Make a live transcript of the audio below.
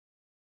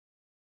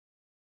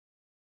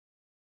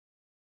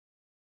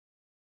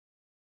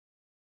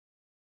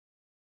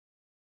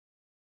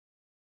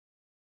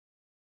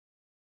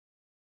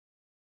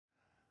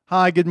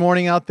Hi, good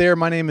morning out there.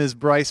 My name is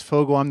Bryce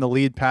Fogel. I'm the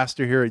lead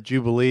pastor here at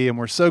Jubilee, and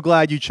we're so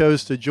glad you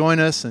chose to join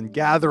us and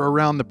gather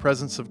around the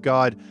presence of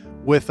God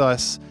with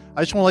us.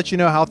 I just want to let you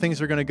know how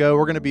things are going to go.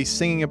 We're going to be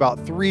singing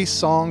about 3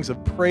 songs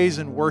of praise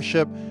and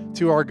worship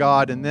to our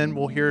God, and then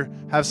we'll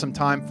have some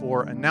time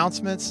for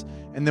announcements,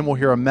 and then we'll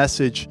hear a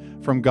message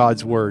from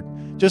God's Word.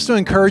 Just to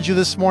encourage you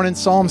this morning,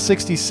 Psalm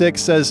 66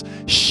 says,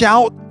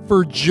 "Shout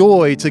for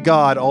joy to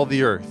God, all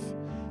the earth.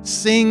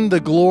 Sing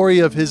the glory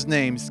of His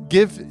names.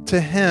 Give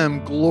to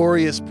Him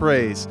glorious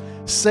praise.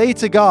 Say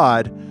to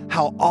God,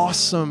 how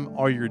awesome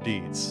are your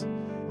deeds."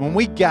 When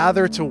we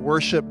gather to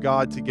worship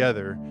God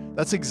together,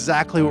 that's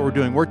exactly what we're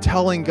doing. We're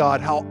telling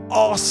God, how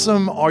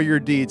awesome are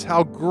your deeds.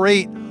 How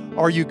great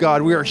are you,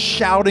 God. We are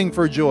shouting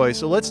for joy.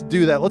 So let's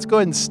do that. Let's go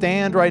ahead and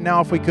stand right now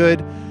if we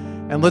could,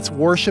 and let's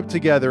worship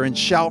together and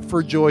shout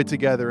for joy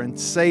together and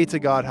say to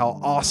God, how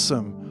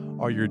awesome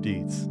are your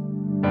deeds.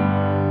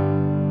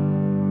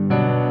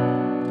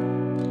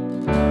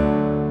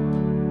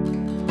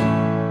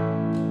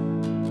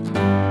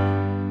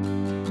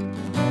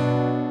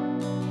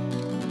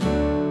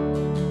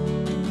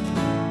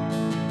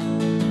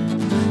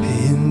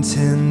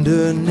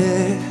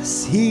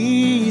 Tenderness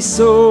He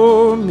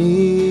saw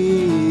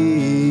me,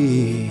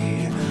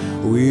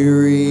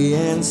 weary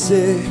and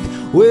sick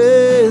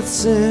with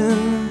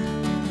sin,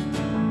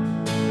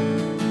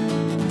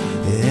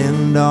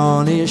 and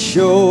on His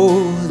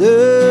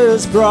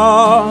shoulders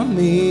brought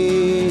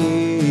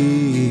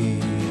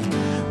me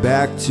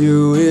back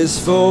to His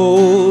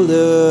fold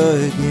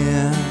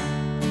again.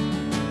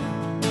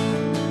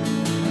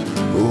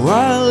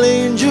 While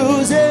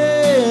angels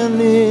in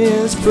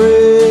His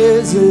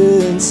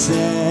presence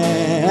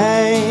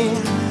sang,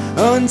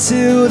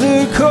 until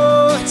the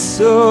courts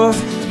of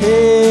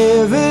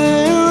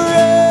heaven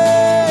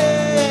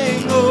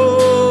rang.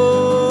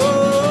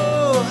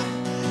 Oh,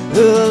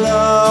 the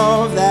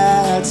love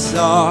that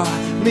saw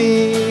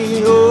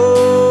me.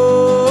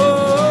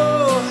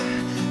 Oh,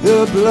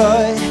 the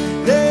blood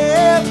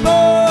that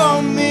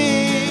bought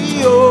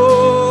me.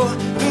 Oh,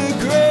 the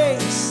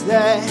grace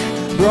that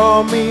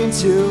brought me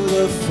to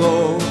the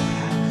fold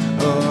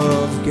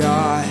of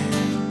God.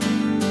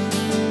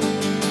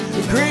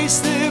 The grace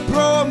that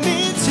brought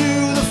me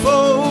to the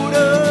fold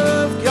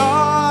of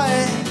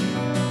God.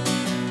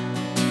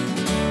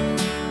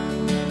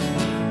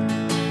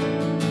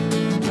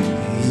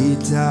 He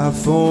died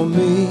for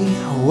me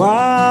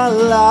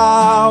while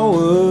I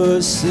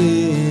was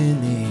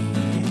sinning,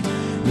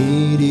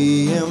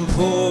 needy and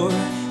poor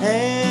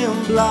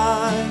and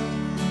blind.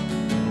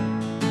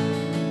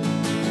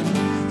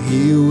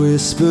 He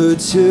whispered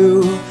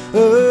to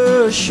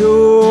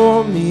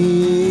assure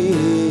me,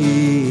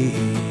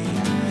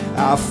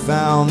 I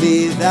found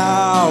thee,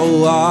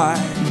 thou art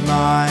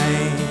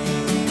mine.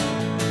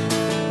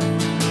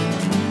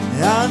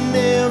 I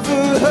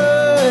never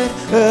heard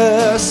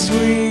a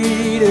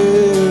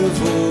sweeter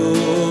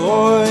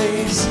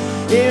voice.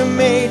 It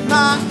made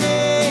my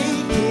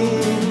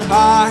aching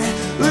heart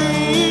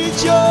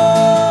rejoice.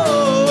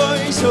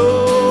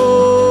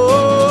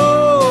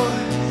 Oh,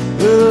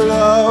 the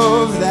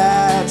love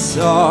that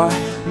saw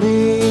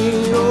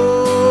me.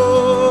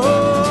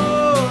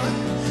 Oh,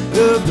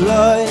 the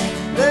blood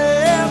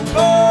that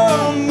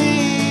bought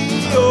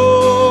me.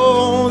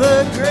 Oh,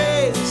 the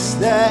grace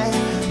that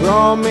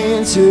brought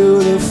me to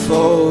the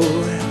fold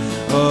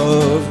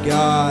of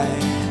God.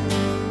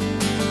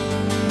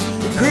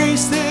 The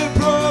grace that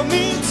brought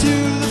me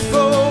to the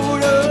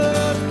fold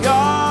of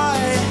God.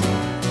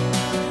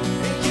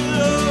 Thank you,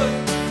 Lord.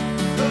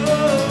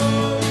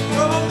 Oh,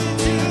 brought me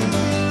to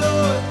the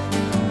Lord.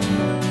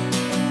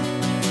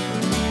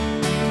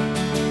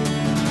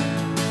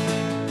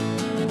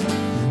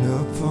 And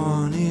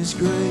upon His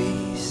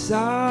grace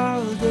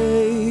I'll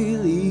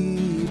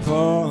daily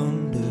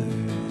ponder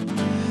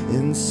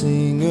and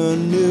sing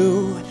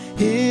anew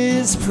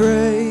His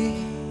praise,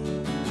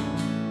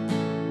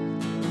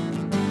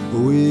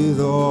 with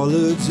all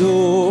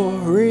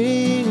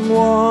adoring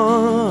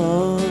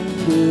wonder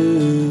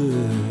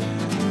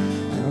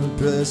and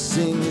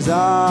blessings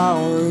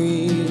I'll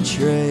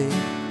retrace.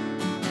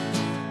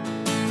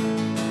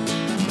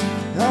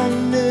 I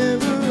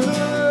never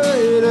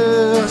heard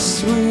a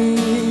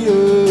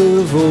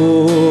sweeter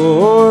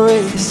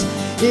voice.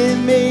 It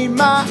made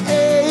my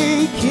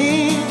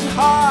aching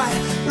heart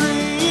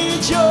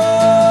rejoice.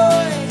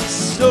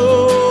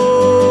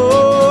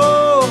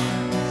 Oh,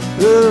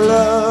 the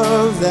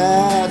love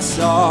that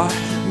saw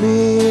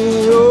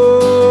me.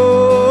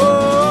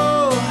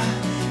 Oh,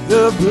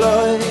 the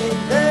blood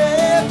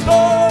that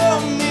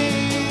bought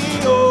me.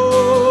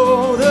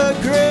 Oh, the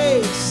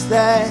grace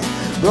that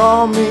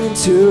brought me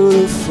to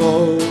the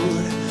fold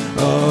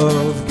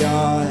of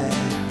God.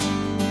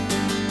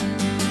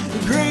 The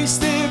grace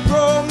that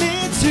brought me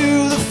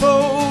to the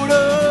fold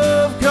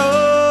of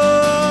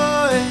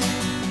God.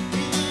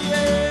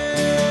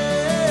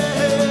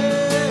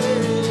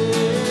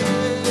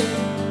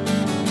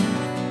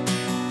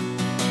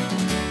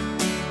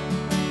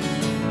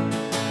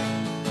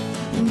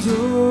 And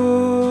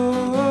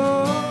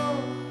oh,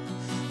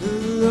 the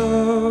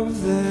love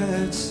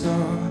that saw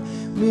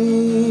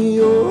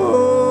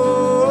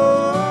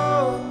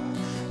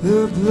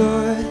the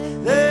blood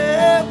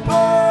that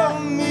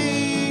bought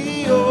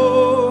me,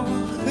 oh,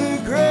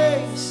 the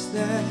grace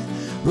that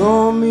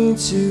brought me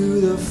to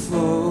the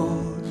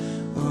fold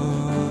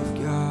of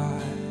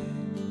God,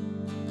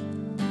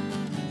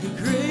 the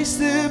grace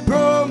that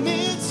brought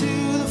me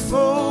to the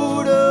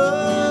fold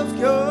of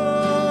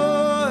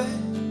God.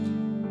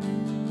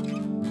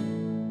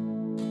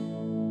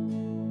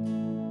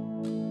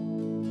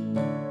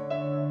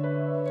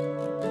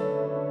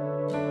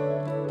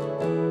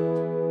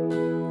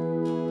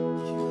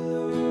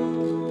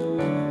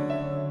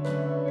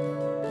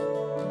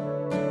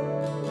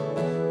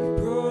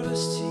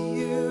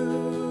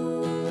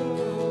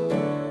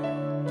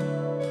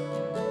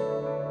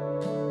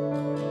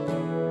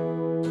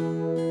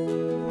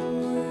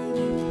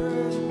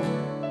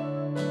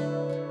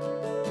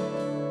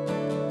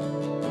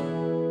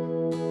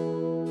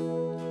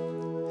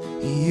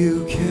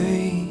 You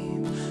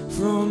came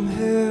from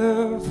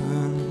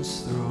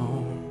heaven's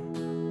throne,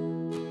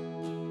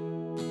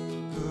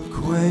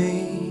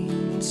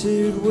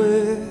 acquainted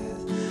with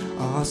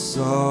our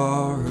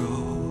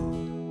sorrow,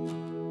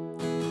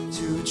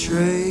 to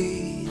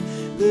trade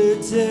the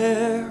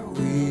debt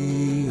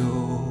we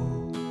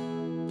owe.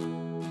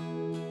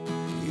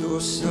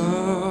 Your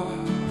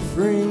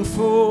suffering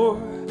for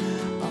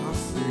our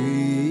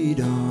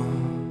freedom,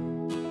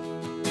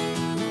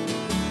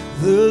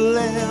 the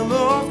Lamb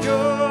of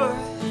God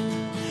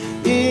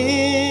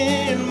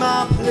in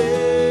my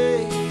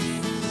place,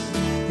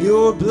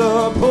 your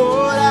blood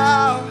poured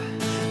out,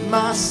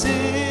 my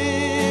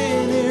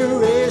sin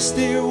erased.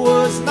 It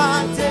was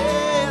my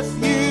death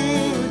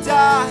you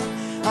died,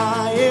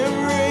 I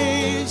am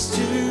raised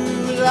to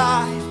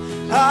life.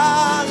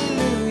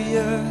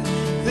 Hallelujah,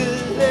 the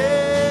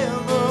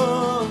Lamb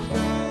of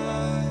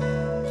God.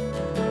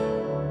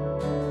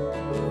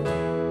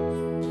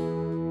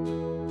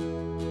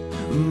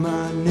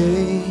 My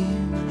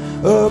name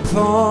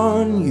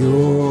upon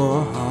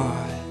your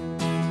heart,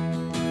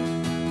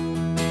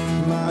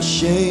 my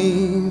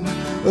shame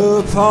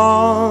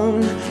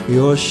upon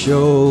your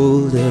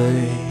shoulders,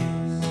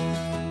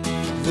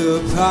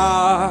 the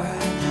power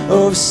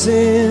of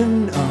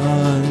sin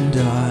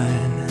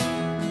undone,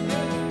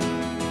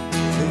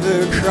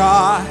 the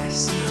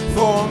cross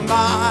for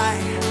my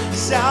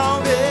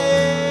salvation.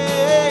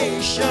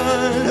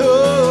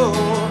 Oh,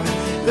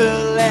 the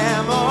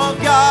Lamb of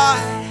God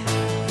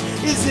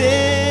is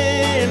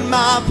in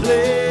my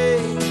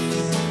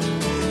place,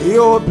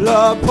 your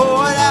blood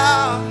poured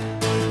out,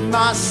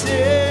 my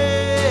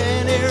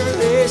sin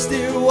erased.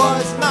 It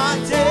was my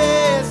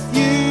death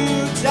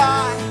you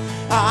died,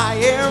 I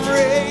am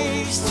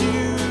raised to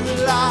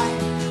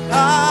life.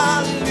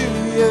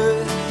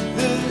 Hallelujah,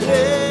 the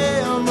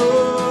Lamb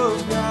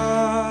of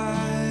God.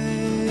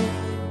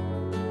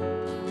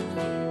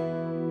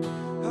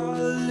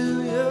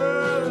 Hallelujah.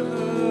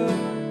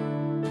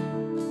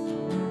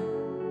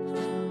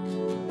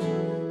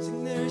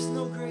 Sing, there is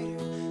no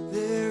greater,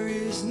 there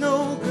is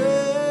no greater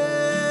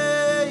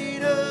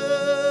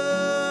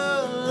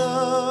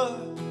love,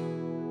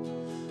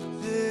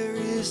 there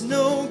is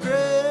no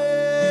greater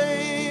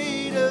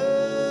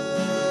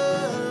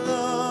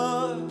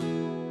love.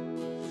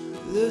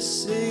 The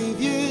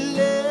Savior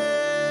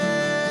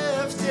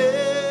left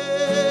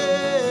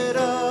it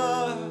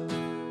up.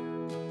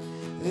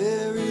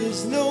 There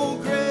is no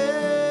greater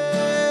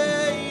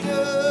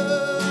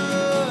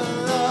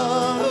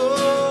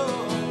love.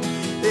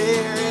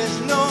 There is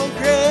no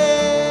greater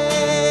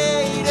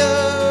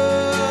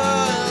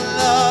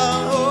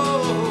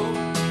love.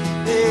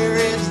 There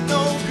is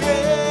no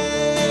greater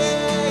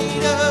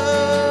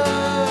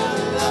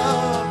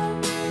love.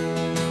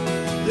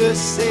 The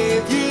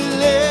Savior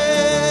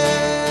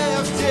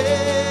left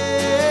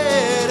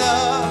it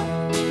up.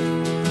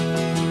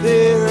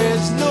 There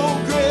is no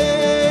greater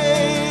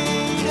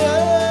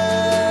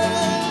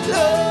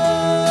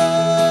love.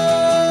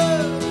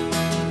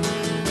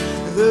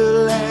 The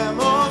Lamb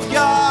of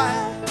God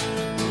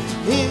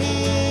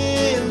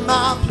in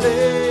my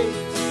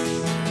place,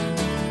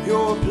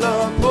 your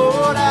blood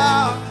poured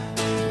out,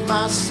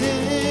 my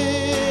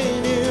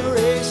sin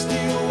erased.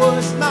 It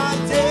was my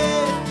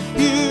death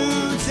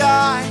you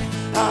died,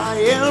 I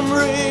am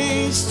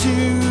raised to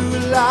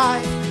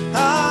life.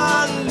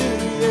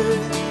 Hallelujah,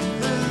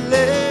 the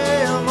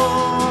Lamb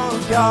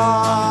of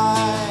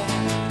God,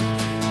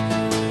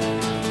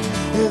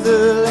 the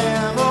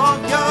Lamb of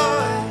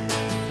God.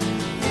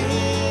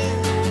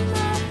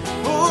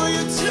 Oh,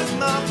 you took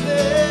my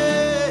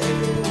place.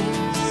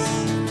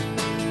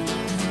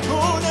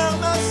 Oh, now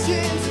my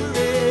sins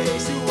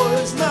erased. It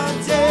was my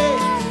day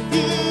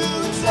you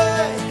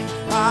died,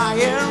 I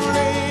am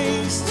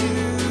raised to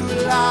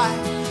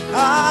life.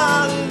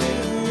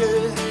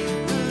 Hallelujah,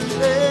 the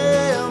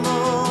Lamb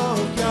of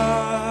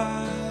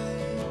God.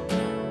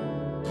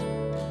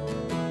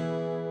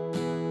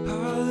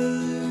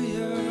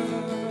 Hallelujah.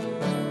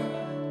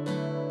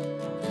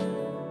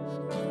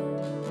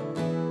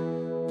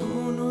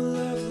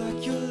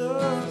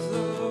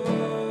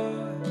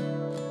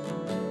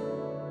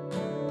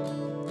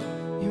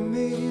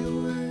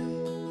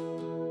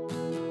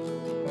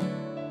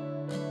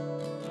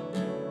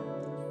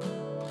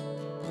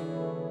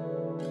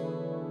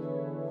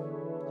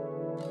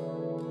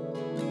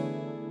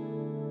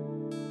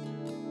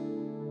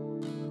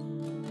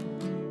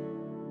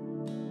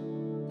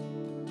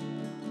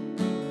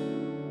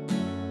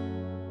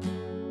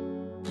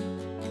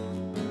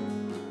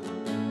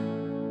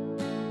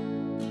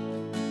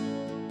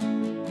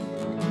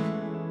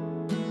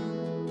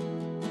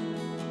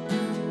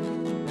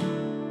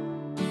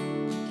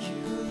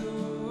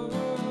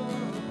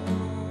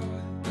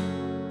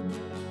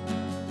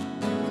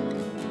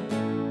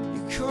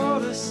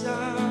 us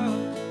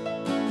out,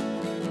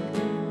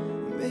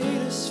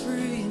 made us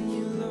free in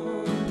you,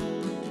 Lord.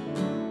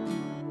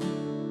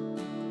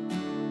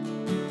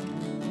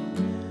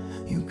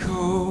 You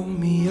called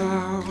me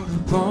out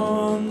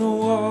upon the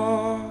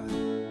water,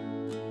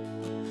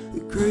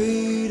 the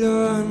great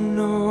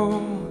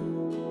unknown,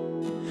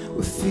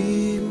 where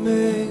feet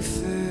may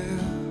fail,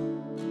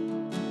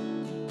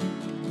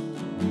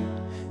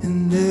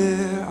 and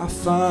there I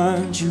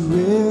find you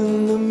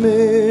in the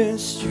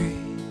mystery,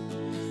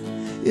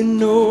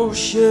 in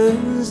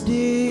oceans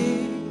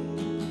deep.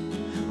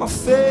 My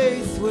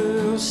faith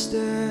will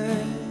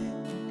stand,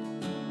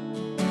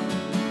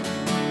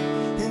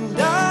 and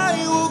I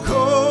will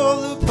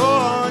call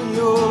upon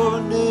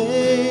your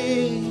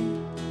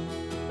name,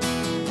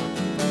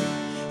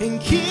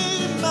 and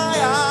keep my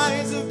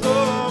eyes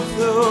above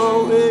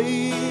the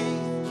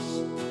waves.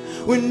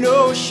 When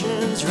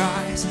oceans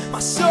rise, my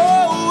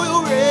soul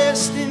will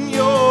rest in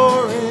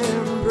your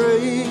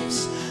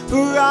embrace,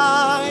 for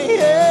I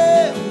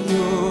am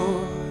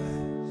yours,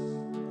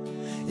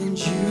 and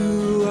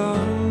you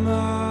are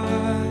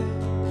mine.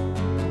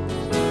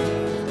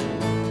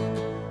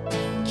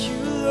 Thank you,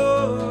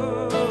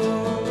 Lord.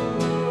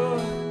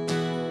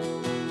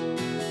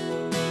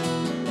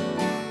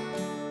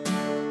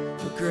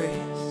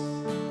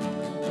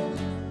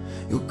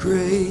 Your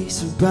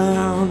grace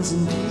abounds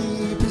in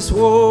deepest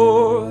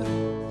waters.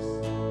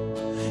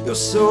 Your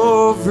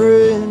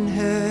sovereign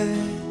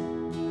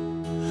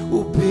hand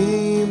will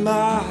be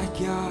my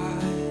guide.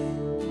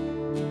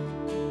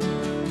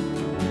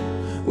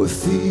 Where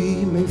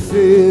feet may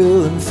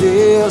fail and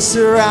fear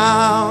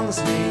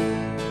surrounds me,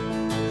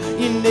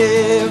 you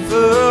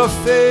never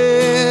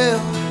fail,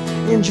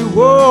 and you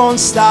won't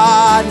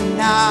start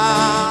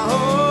now.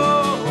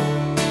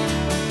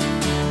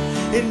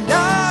 And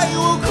I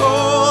will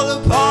call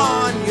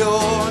upon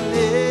your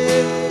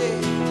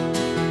name,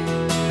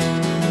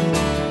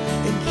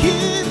 and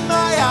keep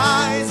my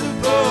eyes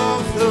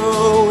above the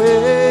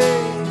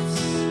waves.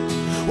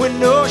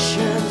 When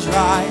oceans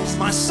rise,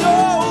 my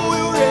soul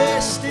will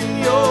rest in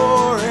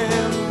your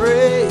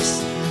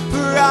embrace,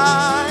 for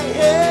I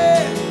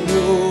am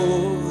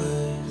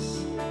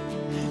yours,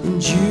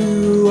 and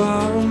you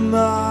are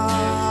mine.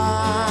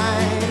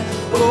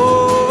 Oh,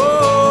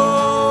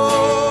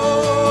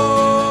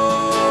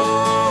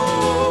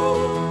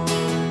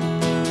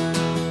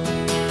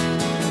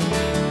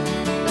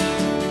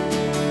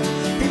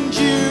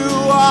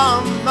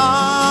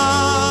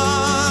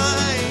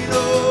 mine, oh,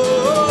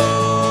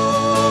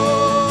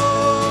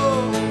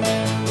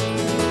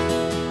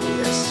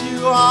 yes, you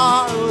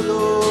are, oh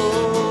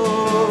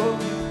Lord.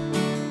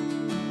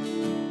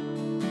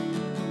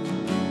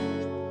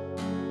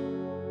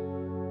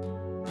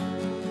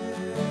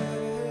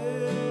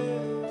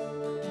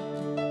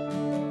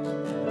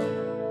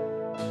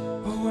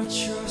 Oh, I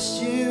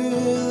trust you,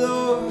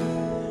 Lord.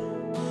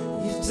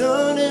 You've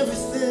done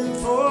everything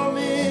for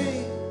me.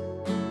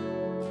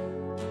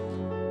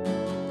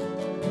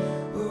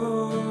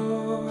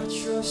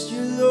 Trust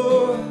you,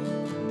 Lord.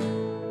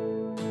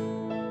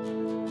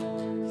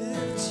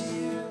 Give it to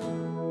you.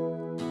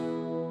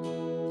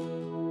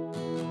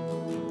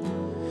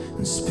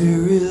 And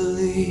Spirit,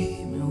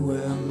 lead me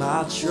where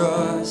my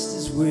trust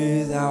is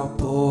without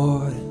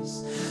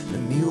borders.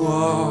 Let me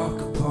walk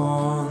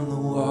upon the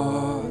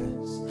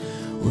waters,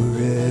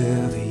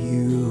 wherever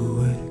you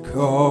would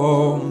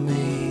call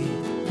me.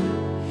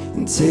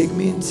 And take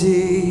me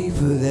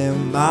deeper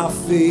than my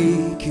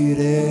feet could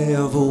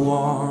ever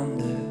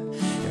wander.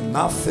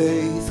 My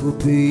faith will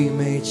be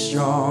made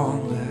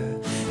stronger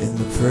in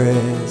the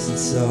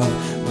presence of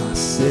my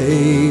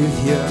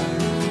Savior.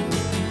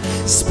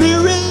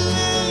 Spirit,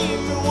 lead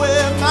me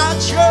where my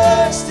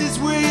trust is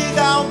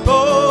without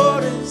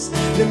borders.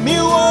 Let me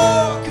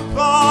walk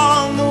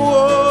upon the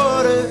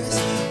waters,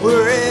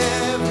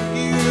 wherever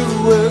you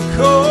will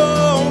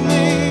call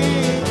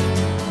me.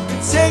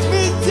 And take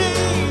me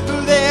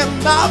deeper than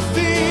my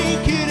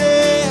feet could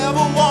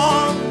ever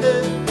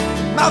wander.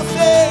 My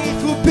faith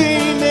will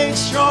be made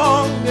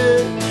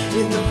stronger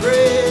in the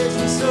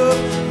presence of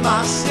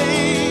my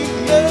Savior.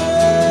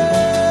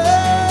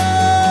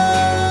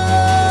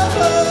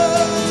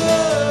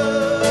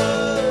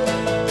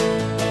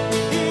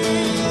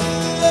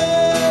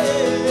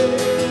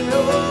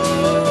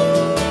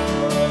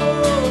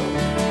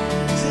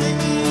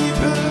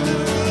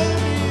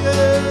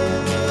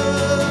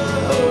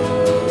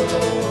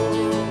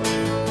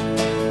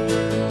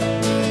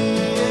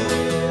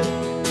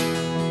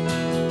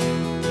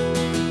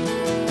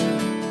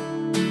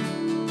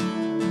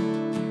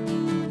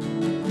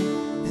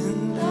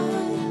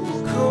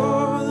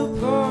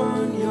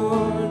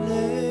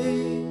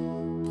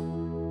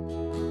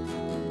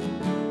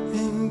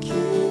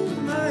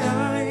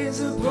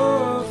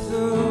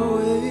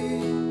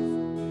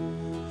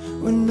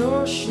 When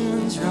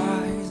oceans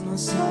rise, my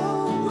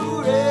soul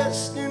will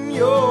rest in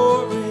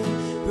your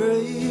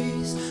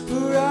embrace,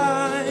 for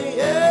I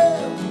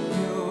am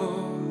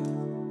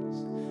yours,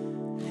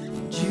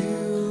 and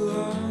you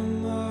are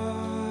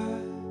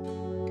mine.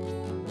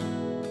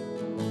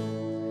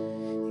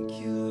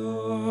 Thank you,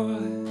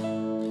 Lord.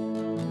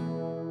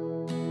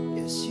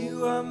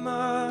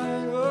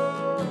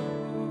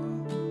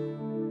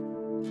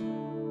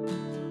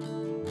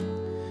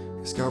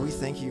 God, we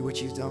thank you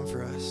what you've done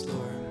for us,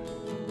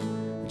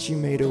 Lord. That you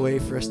made a way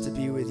for us to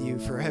be with you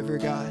forever,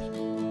 God.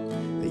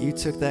 That you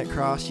took that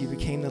cross, you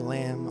became the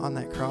lamb on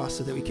that cross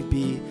so that we could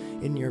be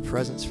in your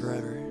presence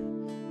forever.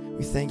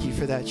 We thank you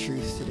for that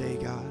truth today,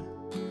 God.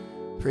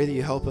 Pray that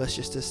you help us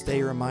just to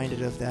stay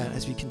reminded of that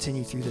as we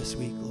continue through this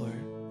week, Lord.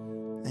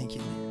 Thank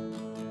you.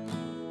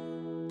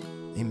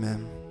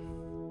 Amen.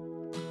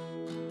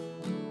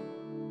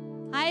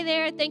 Hi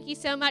there. Thank you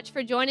so much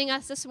for joining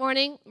us this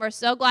morning. We're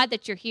so glad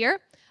that you're here.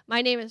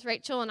 My name is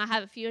Rachel, and I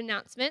have a few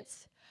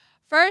announcements.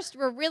 First,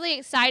 we're really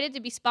excited to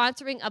be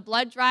sponsoring a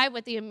blood drive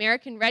with the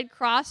American Red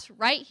Cross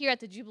right here at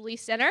the Jubilee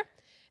Center.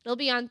 It'll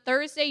be on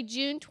Thursday,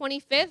 June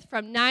 25th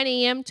from 9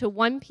 a.m. to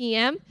 1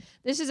 p.m.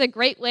 This is a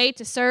great way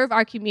to serve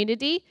our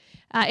community.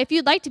 If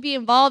you'd like to be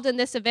involved in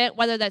this event,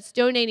 whether that's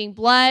donating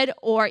blood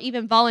or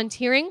even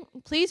volunteering,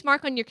 please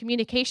mark on your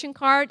communication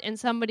card and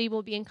somebody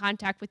will be in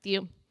contact with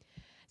you.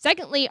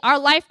 Secondly, our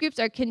life groups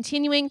are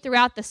continuing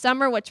throughout the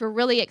summer, which we're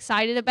really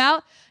excited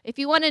about. If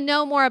you want to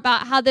know more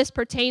about how this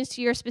pertains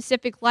to your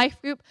specific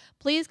life group,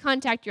 please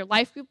contact your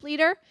life group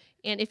leader.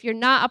 And if you're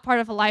not a part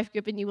of a life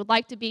group and you would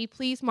like to be,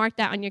 please mark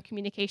that on your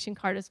communication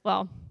card as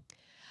well.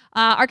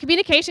 Our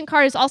communication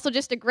card is also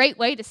just a great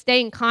way to stay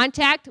in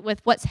contact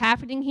with what's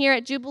happening here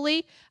at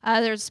Jubilee.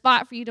 There's a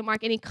spot for you to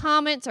mark any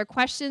comments or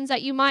questions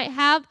that you might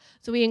have.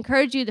 So we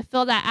encourage you to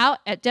fill that out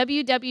at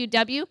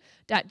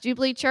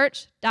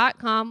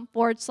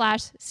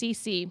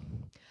www.jubileechurch.com/cc.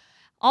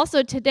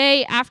 Also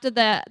today, after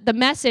the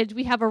message,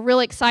 we have a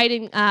real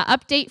exciting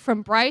update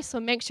from Bryce,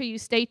 so make sure you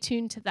stay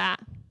tuned to that.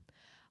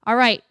 All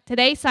right,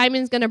 today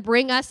Simon's going to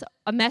bring us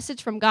a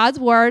message from God's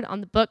Word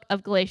on the book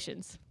of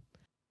Galatians.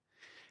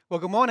 Well,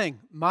 good morning.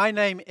 My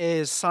name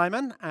is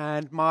Simon,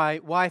 and my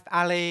wife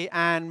Ali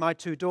and my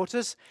two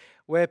daughters,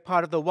 we're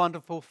part of the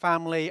wonderful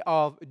family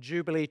of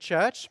Jubilee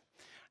Church.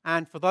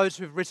 And for those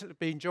who've recently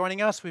been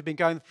joining us, we've been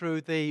going through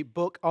the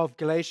book of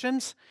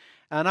Galatians,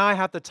 and I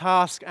have the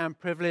task and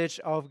privilege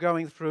of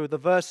going through the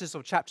verses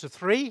of chapter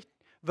 3,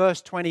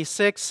 verse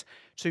 26,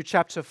 to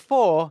chapter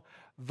 4,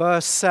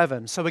 verse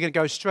 7. So we're going to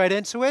go straight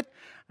into it,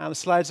 and the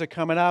slides are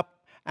coming up,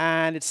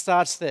 and it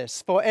starts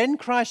this. For in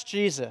Christ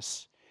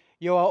Jesus,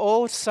 you are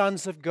all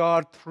sons of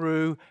God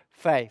through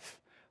faith.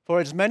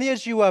 For as many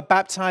as you were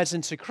baptized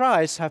into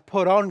Christ have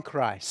put on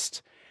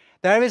Christ.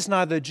 There is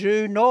neither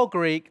Jew nor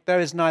Greek,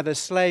 there is neither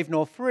slave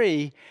nor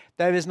free,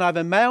 there is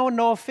neither male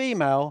nor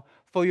female,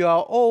 for you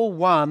are all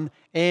one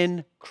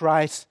in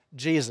Christ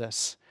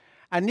Jesus.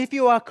 And if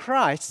you are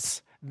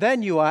Christ's,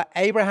 then you are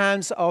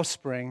Abraham's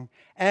offspring,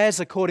 heirs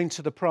according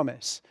to the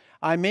promise.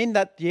 I mean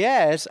that the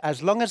heirs,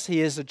 as long as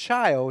he is a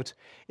child,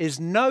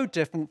 is no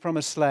different from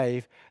a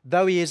slave,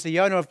 though he is the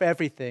owner of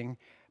everything,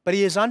 but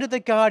he is under the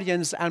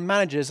guardians and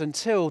managers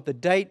until the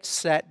date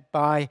set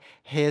by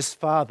his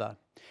father.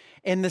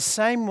 In the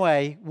same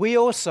way, we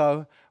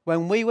also,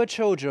 when we were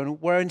children,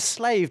 were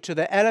enslaved to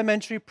the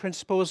elementary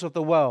principles of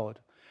the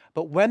world.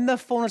 But when the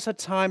fullness of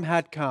time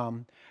had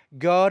come,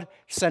 God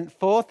sent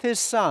forth his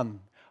Son,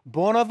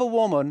 born of a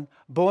woman,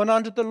 born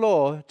under the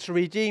law, to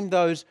redeem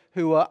those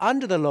who were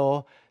under the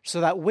law, so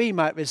that we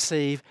might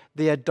receive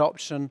the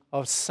adoption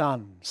of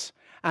sons.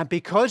 And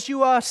because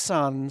you are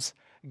sons,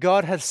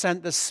 God has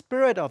sent the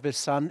Spirit of his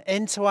Son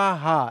into our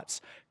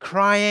hearts,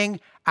 crying,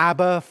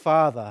 Abba,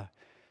 Father.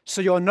 So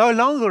you're no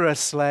longer a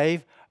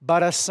slave,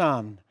 but a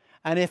son.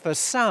 And if a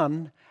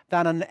son,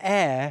 then an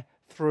heir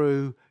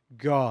through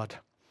God.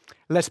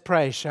 Let's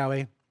pray, shall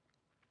we?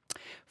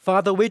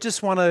 Father, we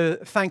just want to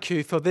thank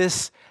you for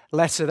this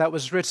letter that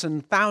was written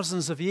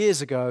thousands of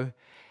years ago.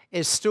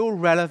 It's still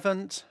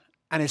relevant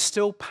and is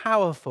still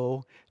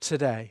powerful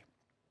today.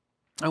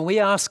 And we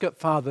ask it,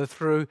 Father,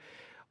 through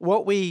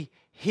what we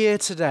hear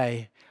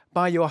today,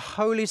 by your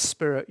Holy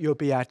Spirit, you'll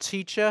be our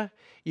teacher,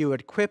 you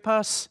would equip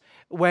us.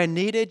 Where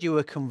needed, you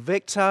would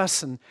convict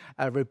us and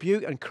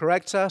rebuke and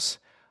correct us.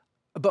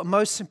 But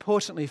most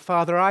importantly,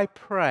 Father, I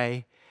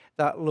pray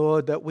that,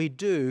 Lord, that we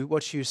do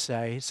what you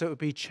say so it would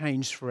be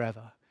changed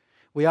forever.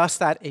 We ask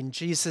that in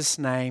Jesus'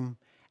 name,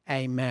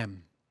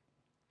 amen.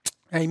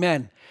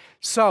 Amen.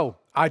 So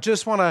I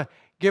just want to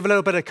give a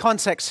little bit of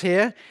context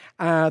here.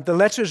 The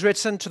letter is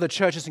written to the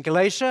churches in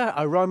Galatia,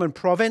 a Roman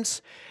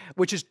province,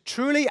 which is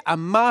truly a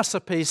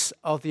masterpiece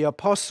of the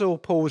Apostle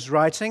Paul's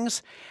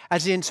writings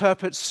as he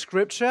interprets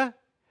Scripture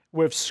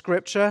with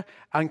Scripture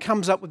and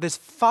comes up with this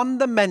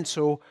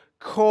fundamental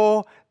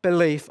core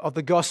belief of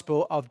the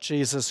gospel of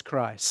Jesus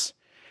Christ.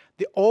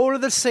 All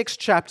of the 6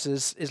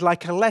 chapters is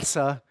like a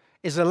letter,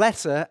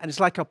 and it's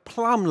like a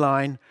plumb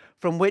line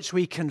from which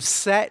we can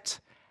set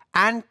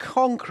and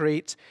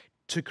concrete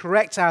to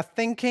correct our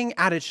thinking,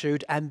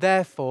 attitude, and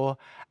therefore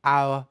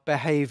our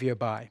behavior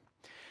by.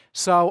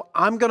 So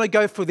I'm going to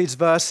go through these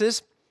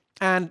verses,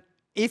 and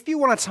if you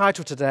want a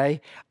title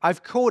today,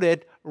 I've called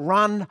it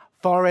Run,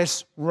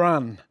 Forrest,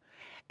 Run.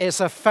 It's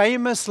a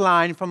famous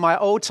line from my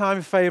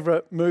all-time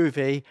favorite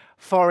movie,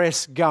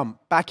 Forrest Gump,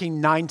 back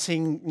in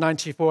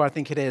 1994, I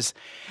think it is.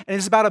 And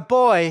it's about a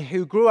boy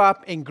who grew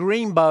up in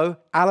Greenbow,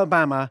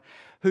 Alabama,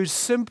 whose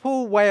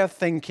simple way of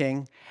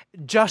thinking,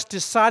 just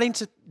deciding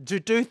to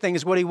do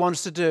things what he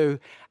wants to do,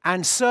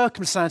 and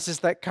circumstances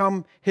that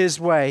come his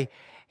way,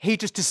 he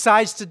just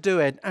decides to do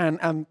it,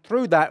 and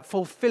through that,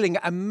 fulfilling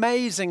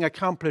amazing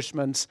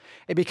accomplishments.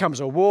 He becomes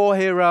a war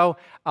hero,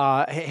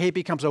 he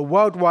becomes a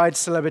worldwide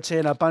celebrity,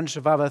 and a bunch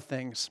of other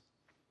things.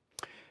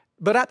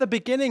 But at the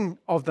beginning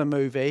of the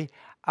movie,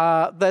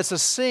 there's a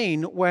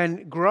scene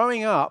when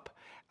growing up,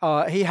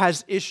 he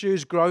has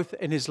growth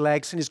in his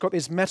legs, and he's got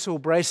these metal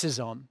braces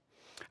on.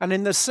 And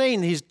in the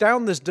scene, he's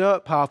down this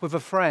dirt path with a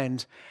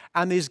friend,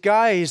 and these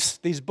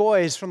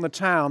boys from the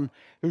town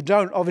who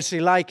don't obviously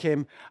like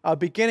him, are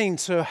beginning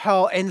to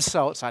hurl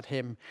insults at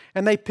him.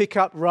 And they pick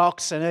up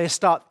rocks and they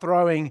start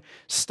throwing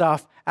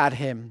stuff at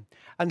him.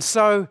 And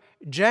so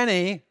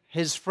Jenny,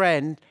 his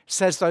friend,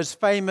 says those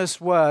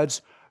famous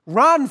words,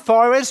 "Run,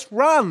 Forrest,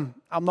 run."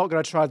 I'm not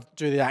going to try to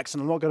do the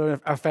accent. I'm not going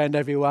to offend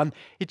everyone.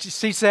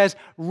 She says,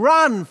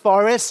 "Run,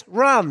 Forrest,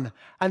 run."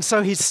 And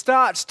so he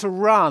starts to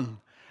run.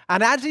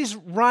 And as he's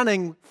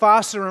running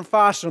faster and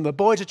faster, and the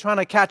boys are trying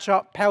to catch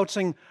up,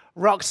 pelting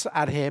rocks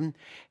at him,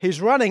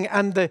 he's running,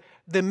 and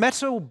the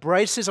metal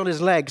braces on his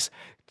legs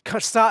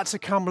start to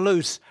come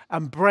loose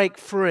and break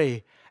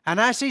free. And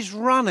as he's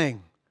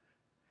running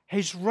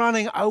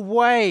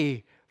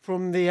away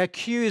from the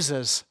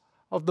accusers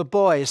of the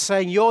boys,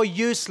 saying, "You're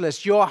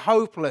useless, you're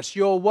hopeless,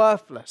 you're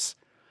worthless."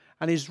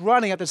 And he's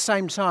running at the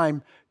same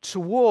time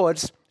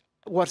towards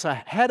what's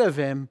ahead of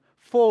him,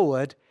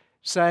 forward,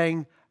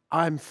 saying,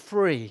 "I'm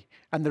free."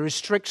 And the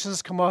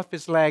restrictions come off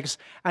his legs,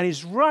 and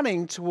he's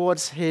running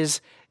towards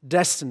his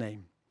destiny.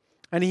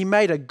 And he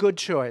made a good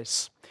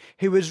choice.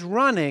 He was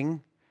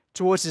running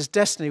towards his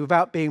destiny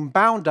without being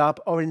bound up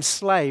or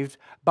enslaved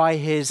by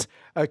his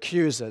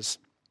accusers.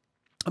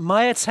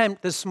 My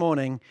attempt this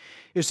morning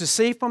is to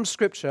see from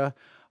Scripture,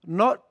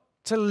 not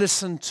to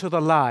listen to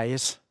the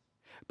lies,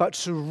 but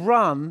to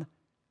run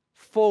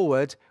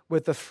forward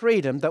with the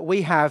freedom that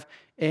we have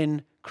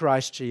in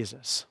Christ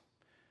Jesus.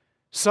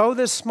 So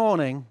this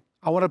morning,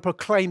 I want to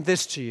proclaim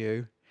this to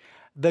you.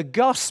 The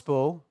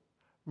gospel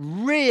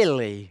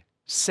really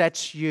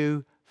sets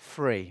you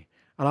free.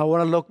 And I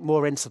want to look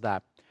more into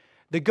that.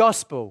 The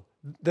gospel,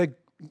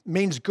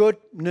 means good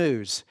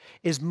news,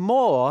 is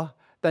more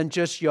than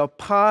just your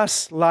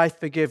past life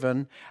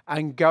forgiven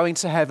and going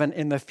to heaven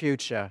in the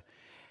future.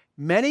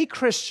 Many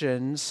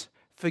Christians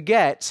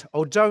forget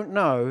or don't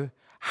know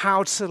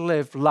how to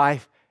live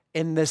life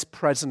in this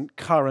present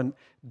current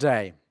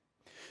day.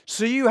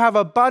 So you have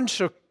a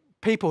bunch of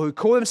people who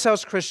call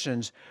themselves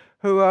Christians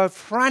who are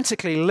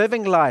frantically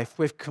living life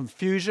with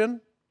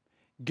confusion,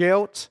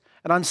 guilt,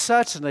 and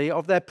uncertainty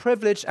of their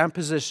privilege and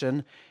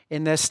position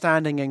in their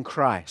standing in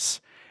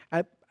Christ.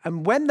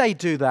 And when they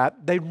do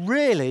that, they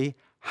really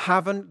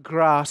haven't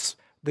grasped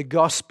the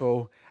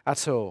gospel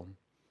at all.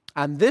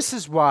 And this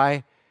is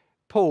why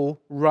Paul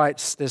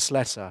writes this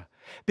letter,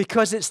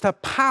 because it's the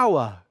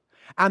power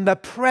and the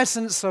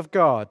presence of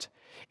God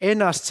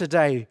in us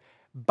today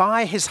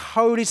by His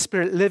Holy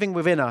Spirit living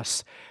within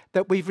us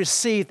that we've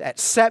received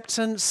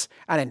acceptance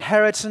and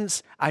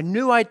inheritance, a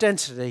new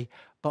identity,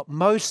 but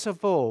most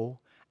of all,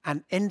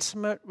 an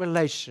intimate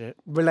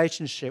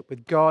relationship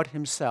with God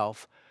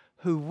Himself,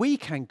 who we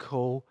can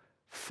call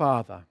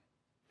Father.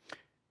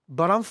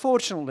 But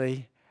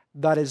unfortunately,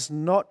 that is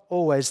not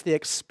always the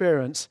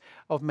experience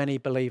of many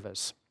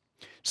believers.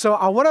 So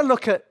I want to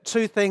look at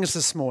two things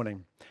this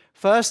morning.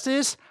 First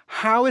is,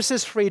 how is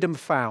this freedom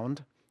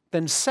found?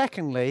 Then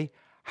secondly,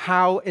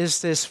 how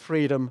is this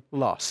freedom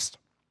lost?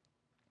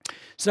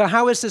 So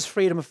how is this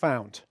freedom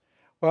found?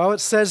 Well, it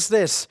says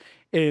this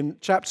in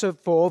chapter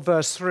 4,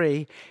 verse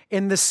 3,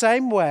 "In the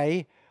same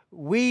way,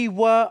 we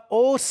were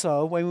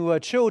also, when we were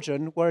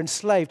children, were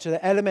enslaved to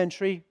the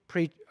elementary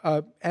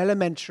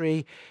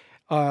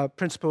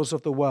principles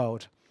of the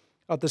world."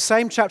 Of the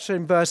same chapter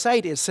in verse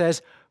 8, it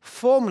says,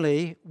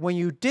 "Formerly, when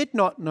you did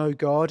not know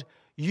God,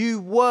 you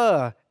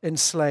were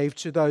enslaved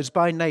to those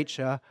by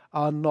nature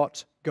are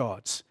not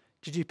God's."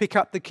 Did you pick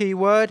up the key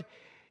word?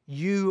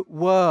 You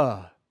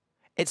were.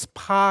 It's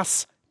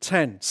past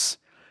tense.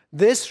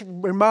 This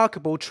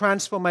remarkable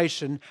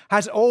transformation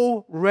has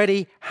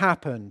already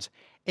happened.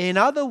 In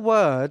other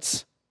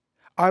words,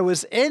 I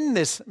was in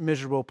this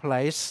miserable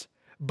place,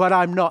 but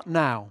I'm not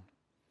now.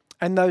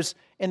 And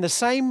in the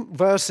same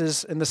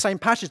verses, in the same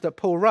passage that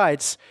Paul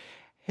writes,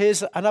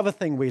 here's another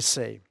thing we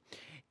see.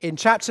 In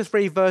chapter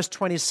 3, verse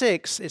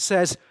 26, it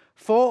says,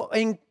 "For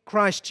in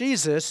Christ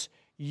Jesus,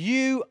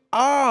 you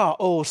are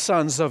all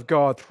sons of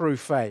God through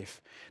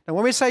faith." Now,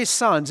 when we say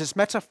sons, it's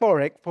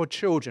metaphoric for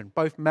children,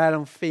 both male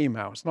and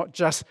female. It's not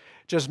just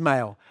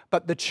male,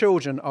 but the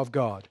children of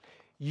God.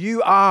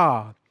 You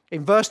are.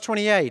 In verse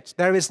 28,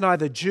 "There is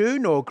neither Jew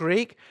nor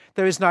Greek,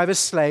 there is neither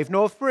slave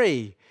nor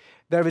free.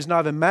 There is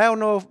neither male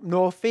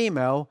nor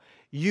female.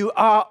 You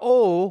are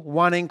all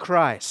one in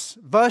Christ."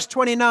 Verse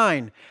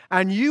 29,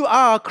 "And you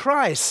are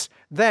Christ,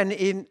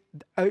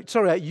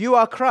 you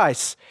are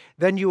Christ,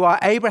 then you are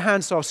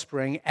Abraham's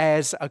offspring,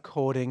 heirs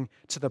according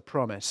to the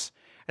promise."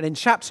 And in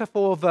chapter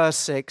 4, verse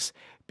 6,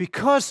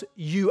 Because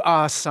you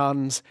are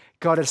sons,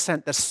 God has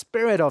sent the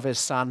Spirit of his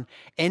Son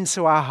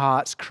into our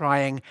hearts,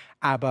 crying,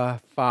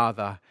 Abba,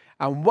 Father.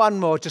 And one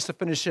more, just to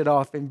finish it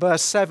off, in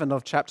verse 7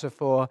 of chapter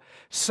 4.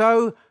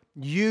 So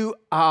you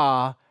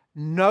are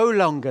no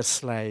longer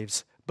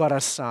slaves, but a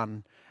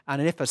son.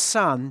 And if a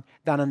son,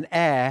 then an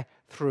heir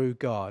through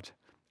God.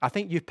 I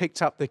think you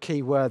picked up the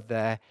key word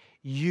there.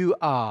 You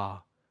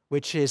are,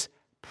 which is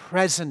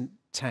present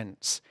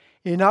tense.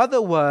 In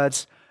other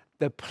words,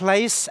 the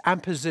place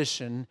and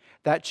position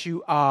that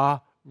you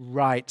are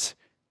right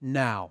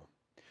now.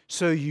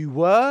 So you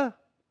were,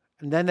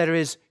 and then there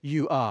is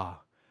you are.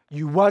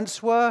 You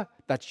once were,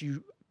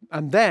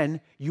 and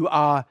then you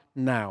are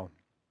now.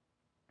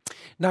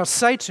 Now,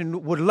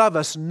 Satan would love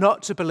us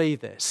not to believe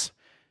this.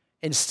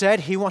 Instead,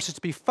 he wants us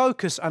to be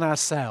focused on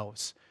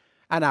ourselves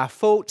and our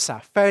faults,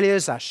 our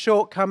failures, our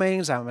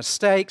shortcomings, our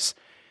mistakes.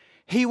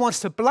 He wants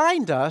to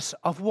blind us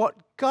of what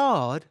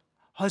God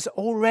has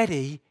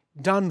already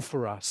done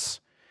for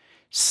us.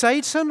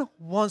 Satan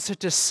wants to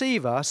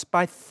deceive us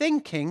by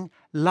thinking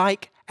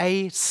like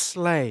a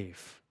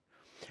slave.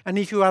 And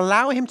if you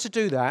allow him to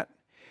do that,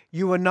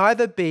 you will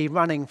neither be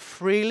running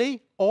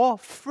freely or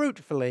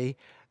fruitfully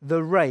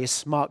the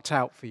race marked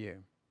out for you.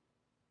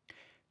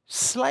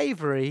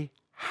 Slavery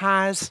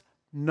has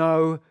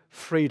no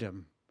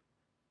freedom.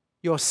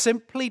 You're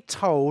simply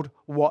told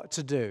what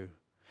to do.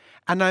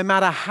 And no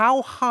matter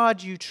how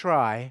hard you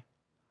try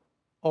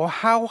or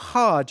how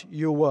hard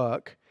you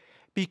work,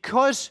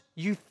 because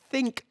you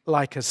think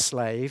like a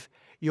slave,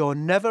 you'll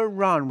never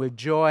run with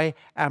joy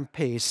and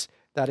peace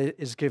that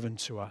is given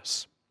to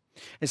us.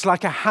 It's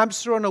like a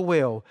hamster on a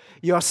wheel.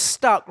 You're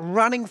stuck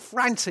running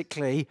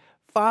frantically,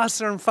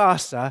 faster and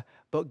faster,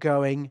 but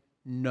going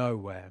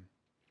nowhere.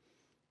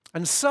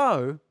 And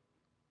so,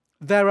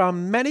 there are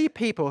many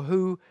people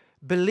who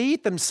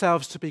believe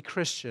themselves to be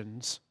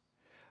Christians,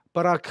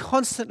 but are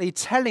constantly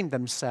telling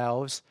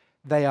themselves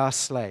they are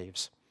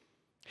slaves.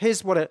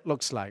 Here's what it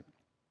looks like.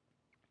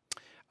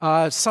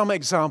 Some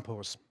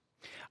examples.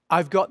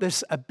 I've got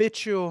this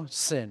habitual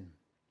sin.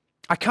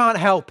 I can't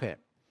help it.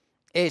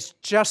 It's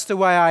just the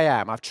way I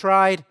am. I've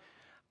tried,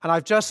 and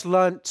I've just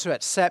learned to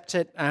accept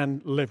it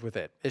and live with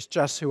it. It's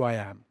just who I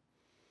am.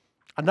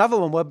 Another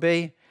one would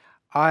be,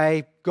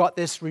 I got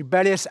this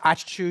rebellious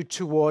attitude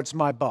towards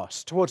my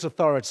boss, towards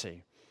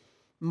authority.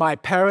 My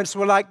parents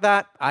were like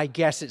that. I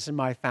guess it's in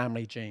my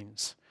family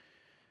genes.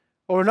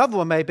 Or another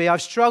one may be,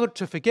 I've struggled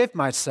to forgive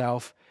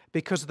myself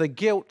because of the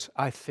guilt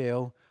I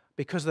feel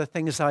because of the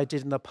things I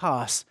did in the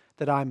past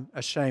that I'm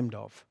ashamed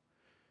of.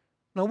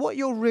 Now, what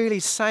you're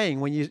really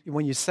saying when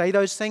you say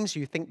those things,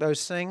 you think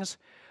those things,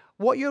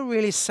 what you're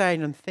really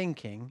saying and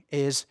thinking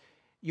is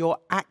you're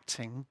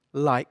acting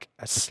like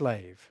a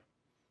slave.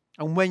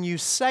 And when you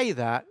say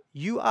that,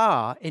 you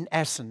are, in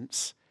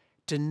essence,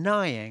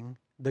 denying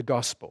the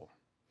gospel.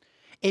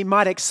 It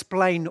might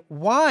explain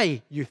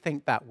why you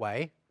think that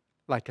way,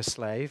 like a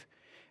slave,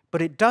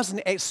 but it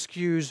doesn't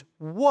excuse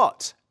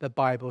what the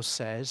Bible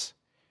says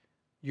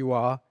you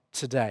are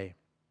today.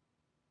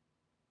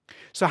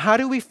 So how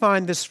do we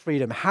find this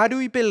freedom? How do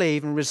we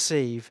believe and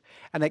receive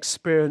and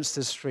experience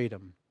this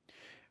freedom?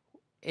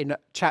 In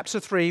chapter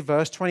 3,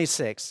 verse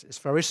 26, it's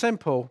very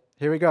simple.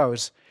 Here it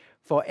goes.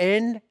 For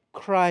in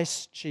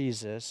Christ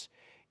Jesus,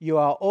 you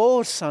are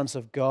all sons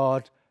of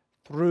God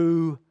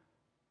through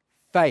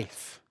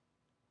faith.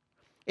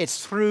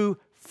 It's through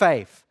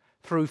faith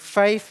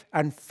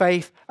and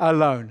faith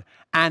alone,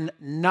 and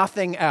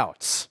nothing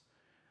else.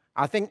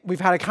 I think we've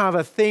had a kind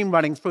of a theme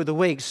running through the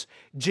weeks.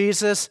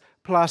 Jesus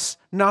plus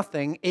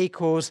nothing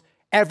equals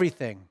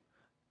everything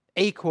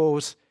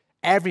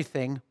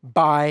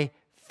by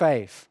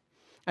faith.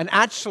 And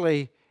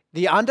actually,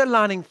 the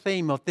underlying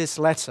theme of this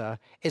letter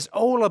is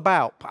all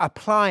about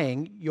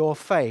applying your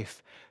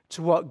faith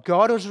to what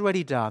God has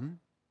already done,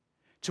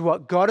 to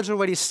what God has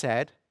already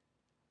said,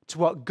 to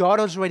what God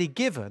has already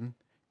given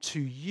to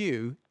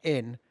you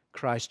in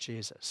Christ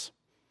Jesus.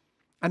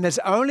 And there's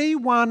only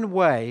one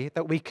way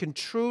that we can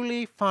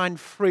truly find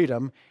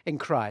freedom in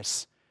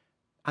Christ,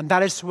 and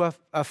that is to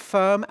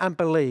affirm and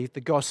believe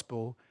the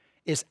gospel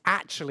is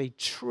actually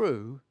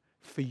true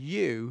for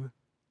you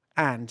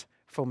and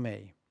for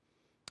me.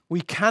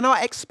 We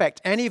cannot expect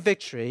any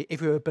victory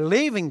if we are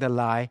believing the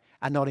lie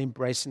and not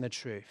embracing the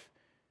truth.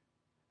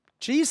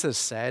 Jesus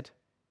said,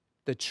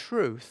 "The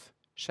truth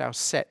shall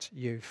set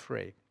you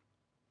free."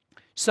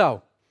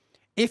 So,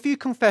 if you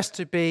confess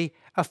to be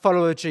a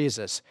follower of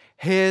Jesus,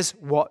 here's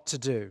what to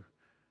do.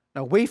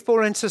 Now, we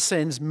fall into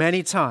sins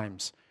many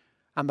times,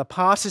 and the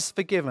past is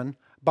forgiven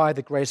by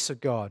the grace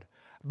of God.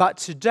 But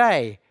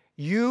today,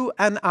 you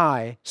and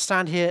I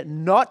stand here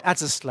not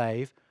as a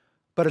slave,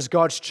 but as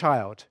God's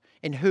child,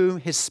 in whom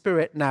his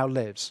Spirit now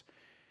lives.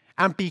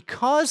 And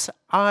because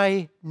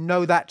I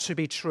know that to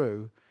be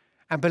true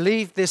and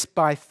believe this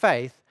by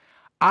faith,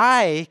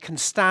 I can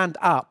stand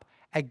up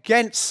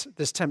against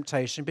this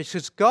temptation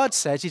because God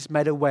says he's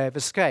made a way of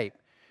escape.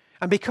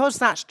 And because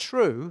that's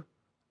true,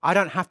 I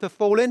don't have to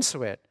fall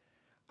into it.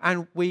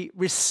 And we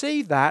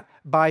receive that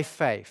by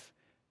faith.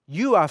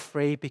 You are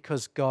free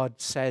because God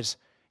says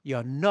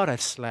you're not a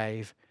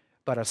slave,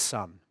 but a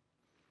son.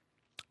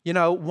 You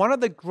know, one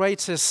of the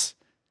greatest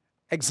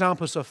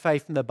examples of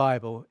faith in the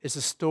Bible is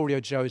the story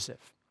of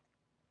Joseph.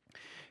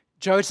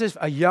 Joseph,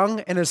 a young,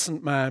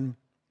 innocent man,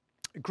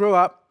 grew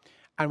up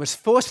and was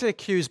falsely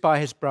accused by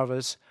his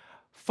brothers,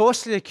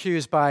 falsely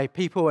accused by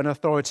people in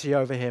authority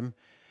over him.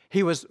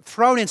 He was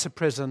thrown into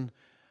prison,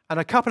 and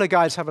a couple of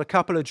guys have a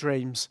couple of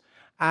dreams,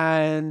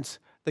 and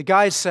the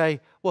guys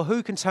say, well,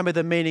 who can tell me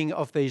the meaning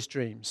of these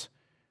dreams?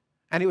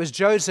 And it was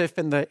Joseph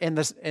in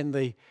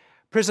the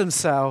prison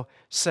cell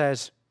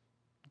says,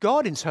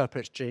 God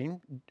interprets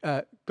dreams.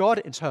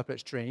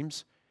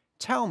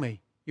 Tell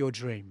me your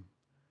dream.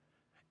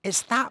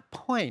 It's that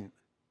point.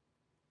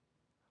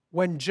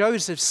 When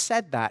Joseph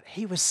said that,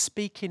 he was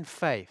speaking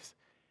faith.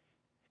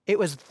 It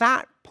was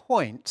that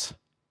point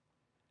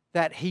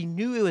that he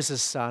knew he was a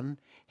son.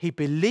 He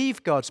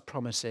believed God's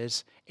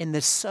promises in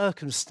the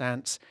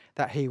circumstance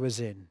that he was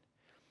in.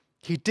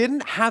 He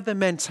didn't have the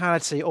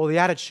mentality or the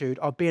attitude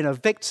of being a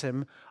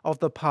victim of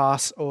the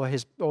past or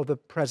the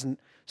present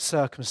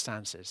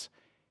circumstances.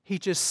 He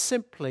just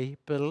simply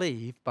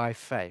believed by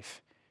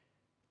faith.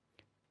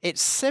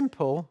 It's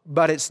simple,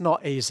 but it's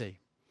not easy,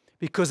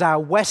 because our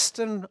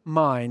Western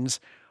minds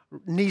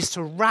needs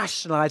to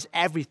rationalize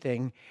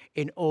everything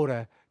in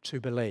order to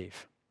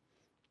believe.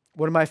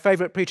 One of my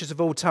favorite preachers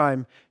of all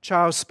time,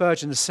 Charles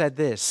Spurgeon, said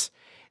this: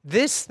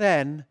 "This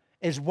then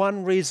is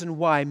one reason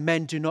why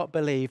men do not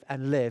believe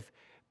and live,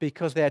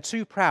 because they are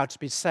too proud to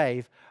be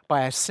saved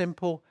by a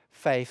simple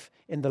faith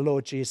in the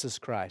Lord Jesus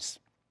Christ."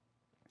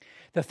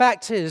 The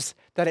fact is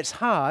that it's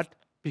hard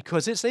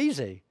because it's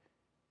easy.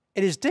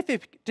 It is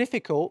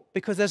difficult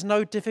because there's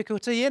no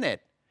difficulty in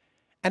it.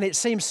 And it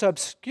seems so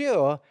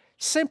obscure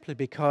simply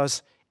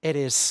because it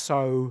is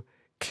so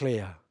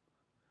clear.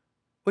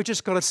 We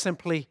just got to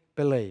simply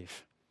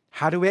believe.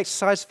 How do we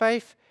exercise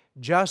faith?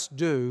 Just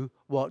do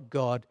what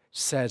God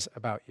says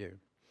about you.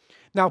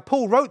 Now,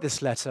 Paul wrote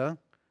this letter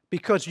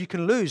because you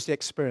can lose the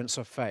experience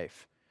of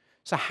faith.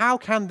 So how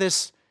can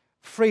this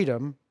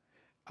freedom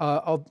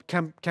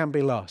can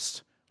be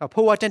lost? Now,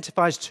 Paul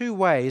identifies two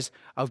ways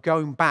of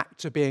going back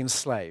to being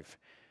slave.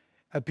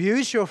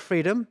 Abuse your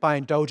freedom by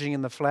indulging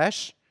in the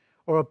flesh,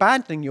 or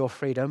abandoning your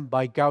freedom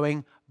by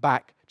going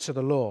back to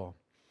the law.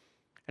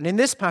 And in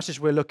this passage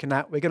we're looking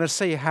at, we're going to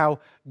see how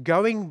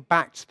going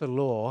back to the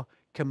law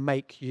can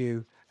make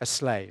you a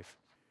slave.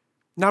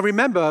 Now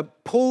remember,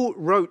 Paul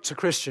wrote to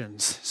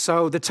Christians,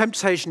 so the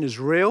temptation is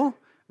real,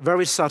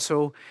 very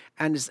subtle,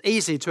 and it's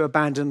easy to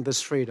abandon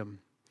this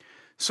freedom.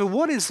 So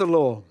what is the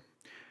law?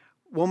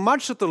 Well,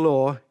 much of the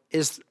law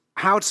is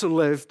how to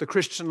live the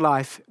Christian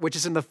life, which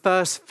is in the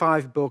first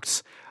 5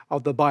 books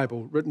of the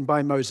Bible, written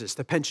by Moses,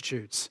 the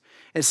Pentateuch.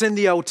 It's in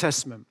the Old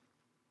Testament.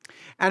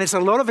 And it's a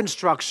lot of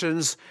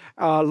instructions,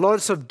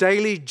 lots of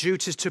daily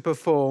duties to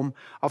perform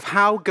of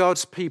how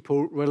God's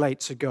people relate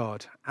to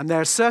God. And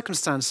there are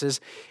circumstances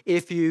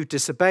if you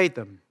disobeyed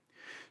them.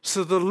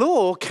 So the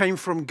law came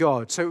from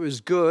God, so it was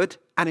good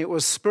and it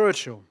was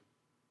spiritual.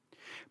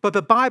 But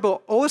the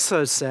Bible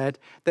also said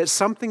that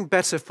something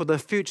better for the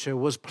future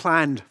was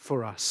planned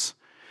for us.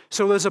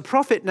 So there's a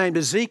prophet named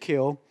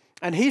Ezekiel,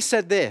 and he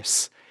said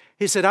this.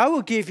 He said, I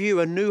will give you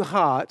a new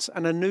heart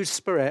and a new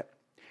spirit,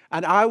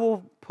 and I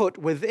will put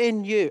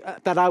within you,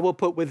 and I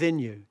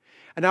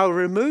will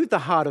remove the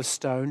heart of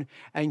stone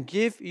and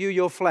give you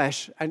your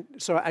flesh,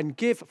 and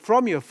give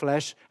from your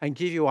flesh and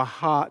give you a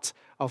heart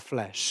of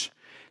flesh.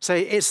 So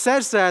it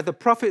says there, the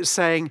prophet is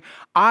saying,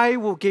 I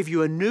will give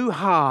you a new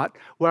heart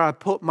where I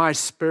put my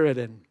spirit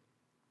in.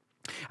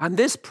 And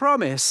this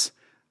promise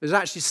was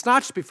actually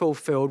started to be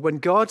fulfilled when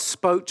God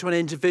spoke to an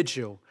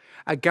individual,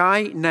 a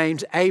guy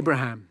named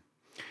Abraham.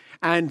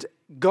 And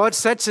God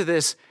said to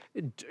this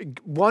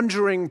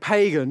wandering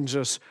pagan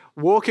just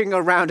walking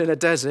around in a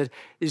desert,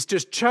 he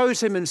just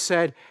chose him and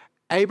said,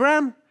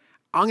 Abraham,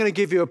 I'm going to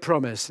give you a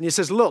promise. And he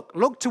says,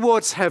 look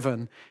towards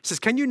heaven. He says,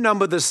 can you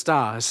number the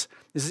stars?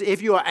 He says,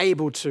 if you are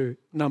able to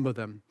number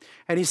them.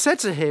 And he said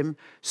to him,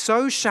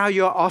 so shall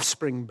your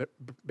offspring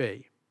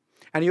be.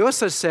 And he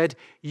also said,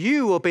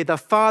 you will be the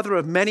father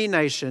of many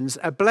nations,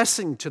 a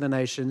blessing to the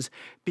nations,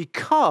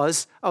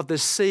 because of the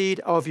seed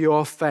of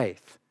your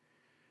faith.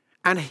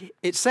 And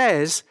it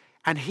says,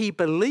 and he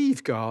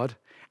believed God,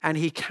 and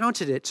he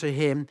counted it to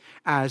him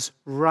as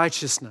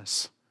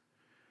righteousness.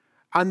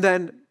 And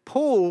then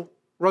Paul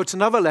wrote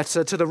another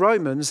letter to the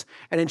Romans,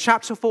 and in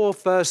chapter 4,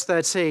 verse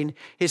 13,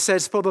 he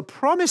says, for the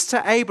promise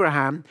to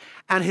Abraham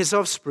and his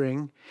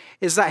offspring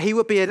is that he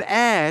would be an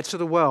heir to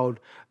the world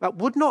that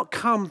would not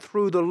come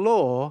through the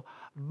law,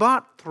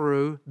 but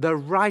through the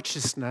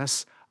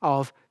righteousness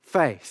of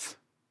faith.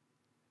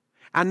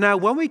 And now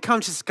when we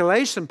come to this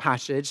Galatians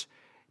passage,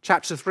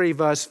 chapter 3,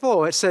 verse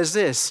 4, it says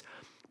this,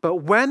 but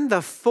when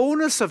the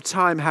fullness of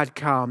time had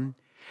come,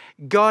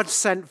 God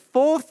sent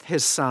forth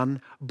his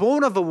son,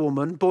 born of a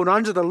woman, born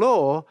under the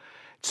law,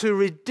 to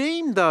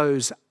redeem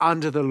those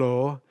under the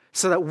law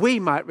so that we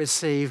might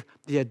receive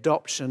the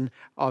adoption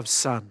of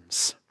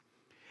sons.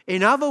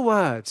 In other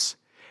words,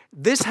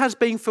 this has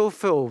been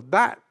fulfilled.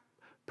 That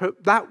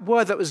that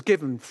word that was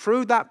given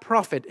through that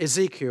prophet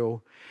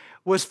Ezekiel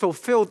was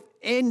fulfilled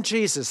in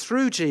Jesus,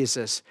 through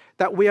Jesus,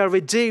 that we are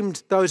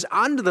redeemed those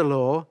under the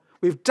law.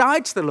 We've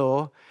died to the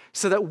law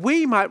so that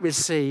we might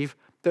receive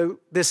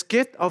this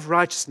gift of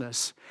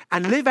righteousness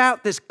and live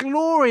out this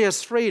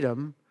glorious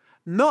freedom,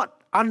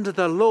 not under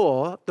the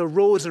law, the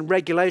rules and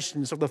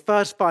regulations of the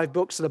first 5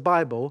 books of the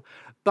Bible,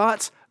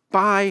 but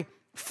by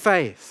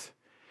faith.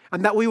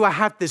 And that we will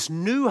have this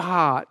new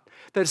heart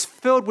that is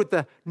filled with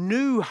the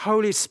new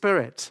Holy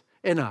Spirit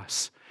in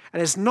us.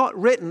 And it's not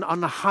written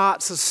on the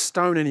hearts of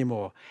stone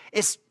anymore.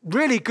 It's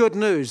really good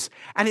news,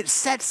 and it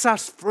sets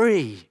us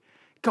free.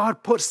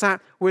 God puts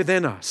that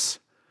within us.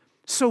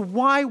 So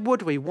why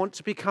would we want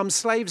to become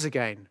slaves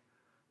again?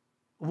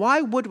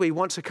 Why would we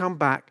want to come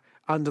back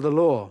under the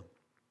law?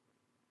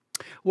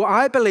 Well,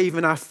 I believe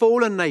in our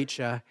fallen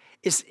nature,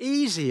 it's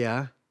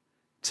easier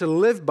to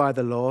live by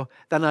the law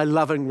than a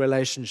loving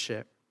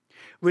relationship.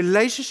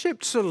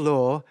 Relationship to the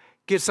law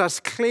gives us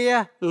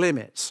clear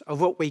limits of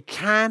what we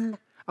can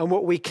and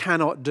what we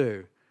cannot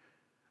do.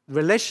 The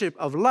relationship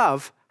of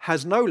love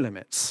has no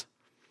limits.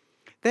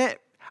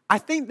 I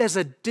think there's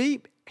a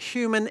deep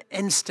human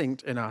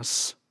instinct in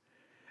us,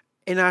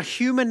 in our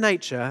human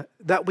nature,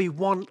 that we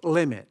want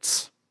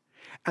limits,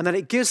 and that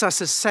it gives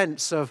us a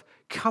sense of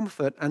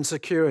comfort and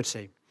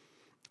security.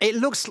 It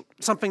looks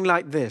something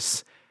like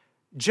this.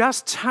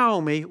 Just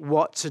tell me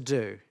what to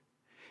do.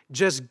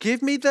 Just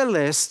give me the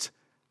list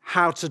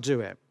how to do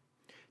it.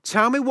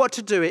 Tell me what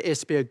to do it is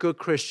to be a good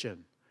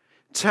Christian.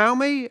 Tell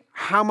me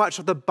how much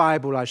of the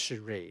Bible I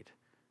should read,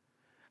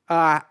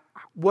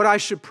 what I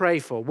should pray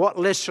for, what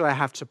list should I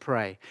have to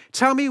pray.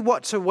 Tell me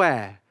what to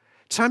wear.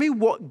 Tell me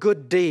what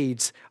good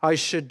deeds I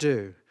should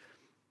do.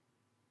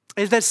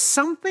 Is there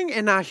something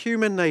in our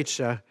human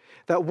nature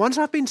that once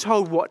I've been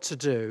told what to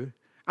do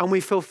and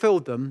we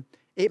fulfilled them,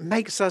 it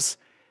makes us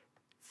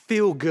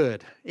feel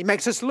good. It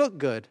makes us look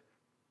good.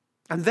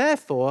 And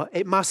therefore,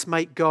 it must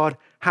make God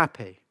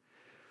happy.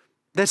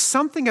 There's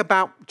something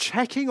about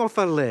checking off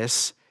a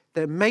list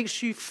that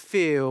makes you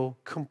feel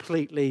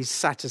completely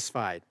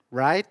satisfied,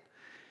 right?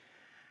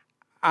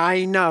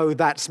 I know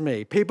that's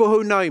me. People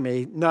who know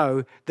me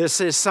know this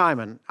is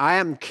Simon. I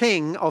am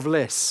king of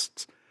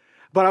lists.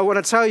 But I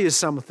want to tell you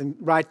something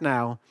right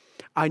now.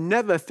 I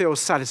never feel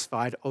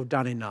satisfied or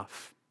done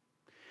enough.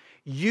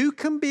 You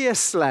can be a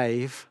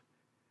slave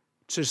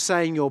to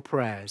saying your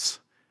prayers.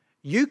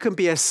 You can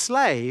be a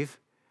slave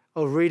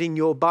of reading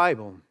your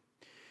Bible.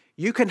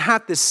 You can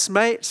have this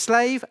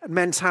slave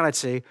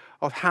mentality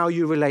of how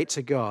you relate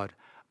to God.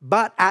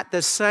 But at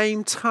the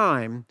same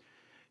time,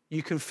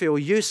 you can feel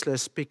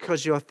useless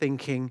because you're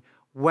thinking,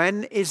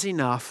 when is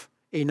enough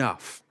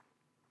enough?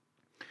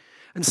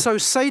 And so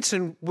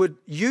Satan would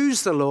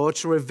use the law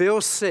to reveal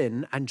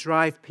sin and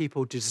drive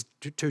people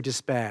to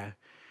despair.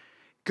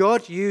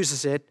 God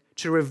uses it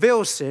to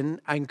reveal sin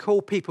and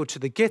call people to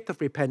the gift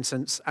of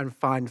repentance and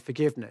find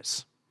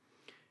forgiveness.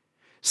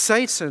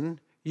 Satan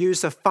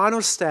used the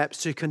final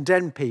steps to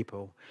condemn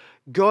people.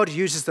 God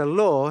uses the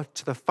law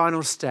to the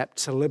final step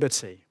to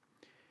liberty.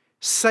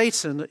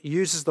 Satan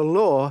uses the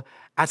law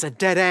as a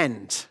dead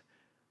end,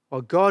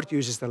 while God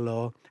uses the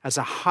law as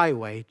a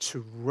highway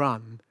to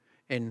run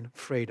in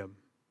freedom.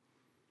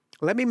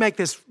 Let me make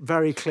this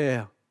very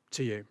clear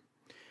to you.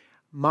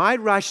 My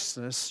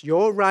righteousness,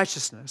 your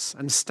righteousness,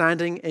 and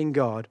standing in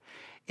God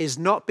is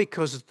not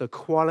because of the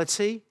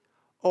quality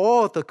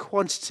or the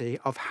quantity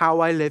of how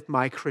I live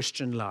my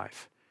Christian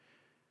life,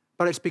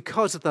 but it's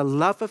because of the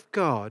love of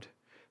God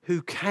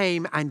who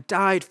came and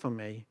died for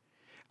me.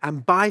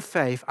 And by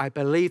faith, I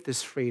believe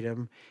this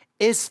freedom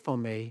is for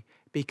me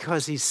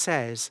because he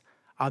says,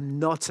 I'm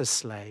not a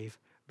slave,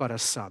 but a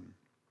son.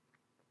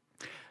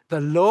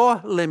 The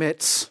law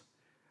limits,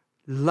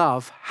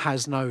 love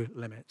has no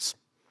limits.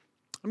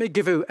 Let me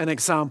give you an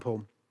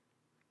example.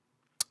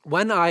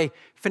 When I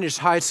finished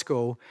high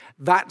school,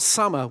 that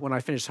summer when I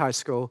finished high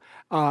school,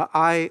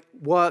 I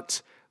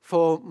worked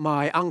for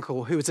my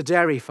uncle who was a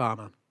dairy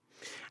farmer.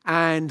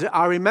 And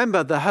I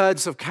remember the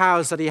herds of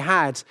cows that he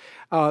had.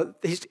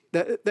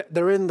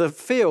 They're in the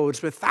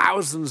fields with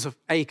thousands of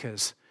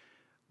acres.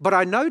 But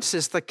I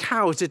noticed the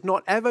cows did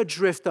not ever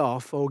drift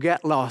off or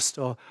get lost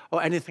or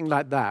anything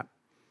like that.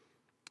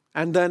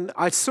 And then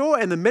I saw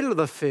in the middle of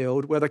the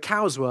field where the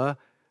cows were,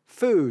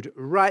 food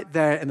right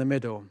there in the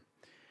middle.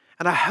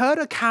 And I heard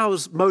a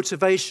cow's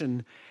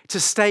motivation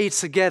to stay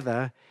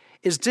together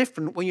is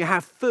different when you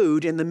have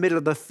food in the middle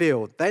of the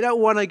field. They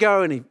don't want to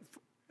go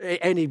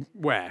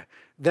anywhere.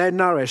 They're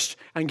nourished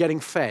and getting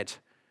fed.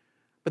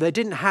 But they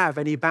didn't have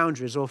any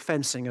boundaries or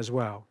fencing as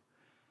well.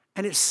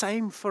 And it's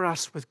same for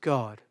us with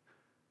God.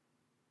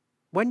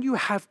 When you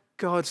have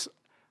God's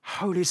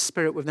Holy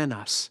Spirit within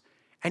us,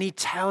 and he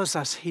tells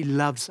us he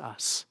loves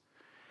us,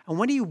 and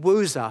when he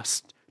woos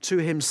us to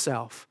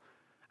himself,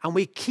 and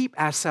we keep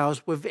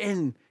ourselves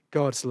within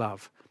God's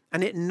love,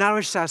 and it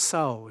nourishes our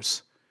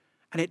souls,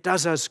 and it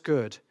does us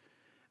good,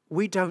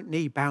 we don't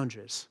need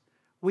boundaries.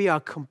 We are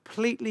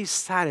completely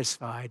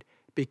satisfied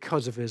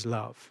because of his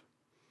love.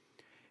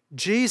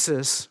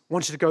 Jesus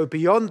wanted to go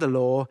beyond the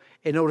law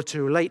in order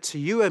to relate to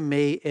you and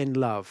me in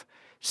love.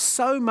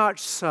 So much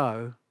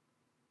so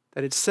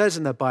that it says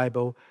in the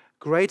Bible,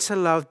 greater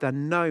love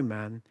than no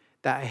man,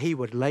 that he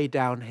would lay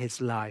down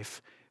his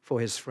life for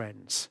his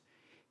friends.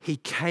 He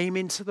came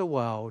into the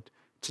world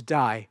to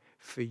die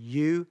for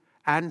you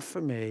and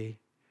for me,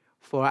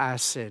 for our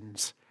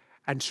sins,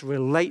 and to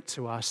relate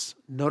to us,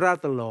 not out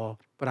of the law,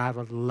 but out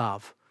of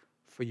love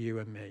for you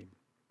and me.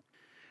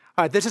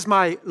 All right, this is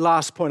my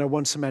last point I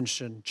want to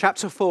mention.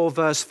 Chapter 4,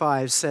 verse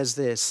 5 says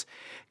this: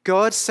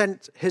 God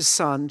sent his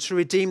Son to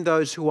redeem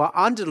those who are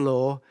under the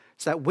law,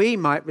 so that we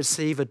might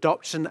receive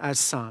adoption as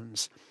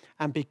sons.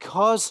 And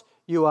because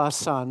you are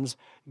sons,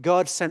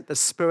 God sent the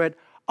Spirit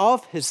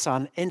of his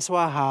Son into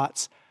our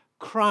hearts,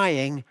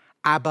 crying,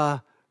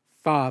 Abba,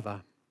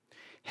 Father.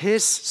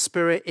 His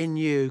Spirit in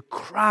you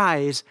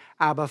cries,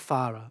 Abba,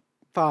 Father.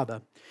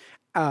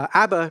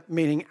 Abba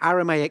meaning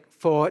Aramaic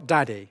for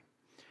daddy.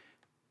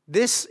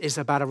 This is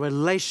about a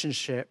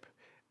relationship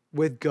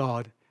with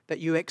God, that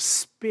you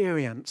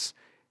experience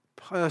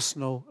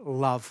personal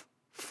love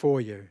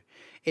for you.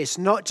 It's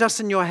not just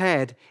in your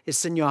head,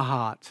 it's in your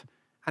heart.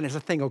 And it's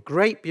a thing of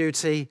great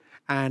beauty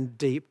and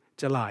deep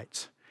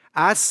delight.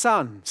 As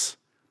sons,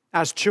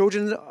 as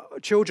children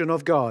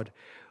of God,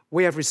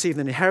 we have received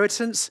an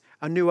inheritance,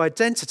 a new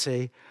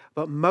identity,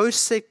 but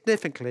most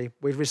significantly,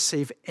 we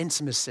receive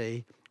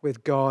intimacy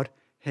with God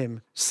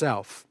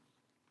himself.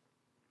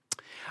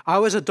 I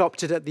was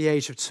adopted at the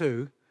age of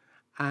 2,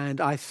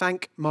 and I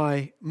thank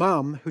my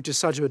mum who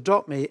decided to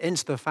adopt me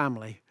into the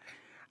family.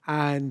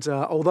 And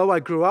although I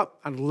grew up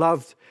and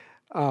loved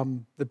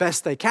the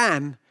best they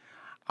can,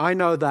 I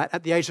know that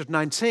at the age of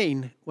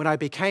 19, when I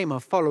became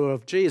a follower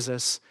of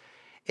Jesus,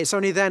 it's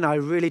only then I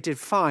really did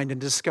find and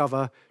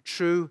discover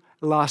true,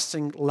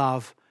 lasting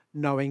love,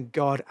 knowing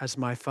God as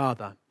my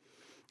Father.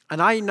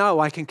 And I know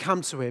I can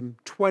come to him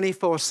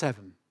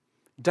 24/7,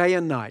 day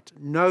and night,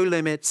 no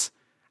limits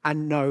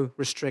and no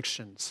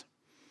restrictions.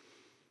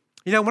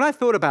 You know, when I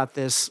thought about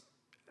this,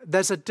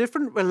 there's a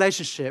different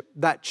relationship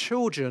that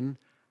children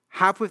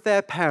have with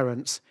their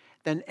parents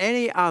than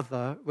any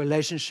other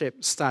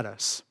relationship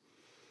status.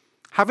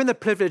 Having the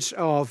privilege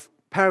of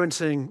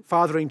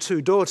fathering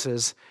 2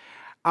 daughters,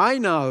 I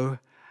know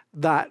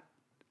that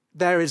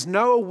there is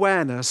no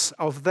awareness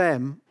of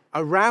them,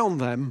 around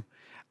them,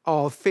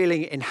 of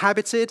feeling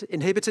inhibited,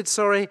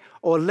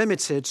 or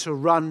limited to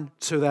run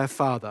to their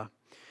father.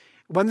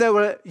 When they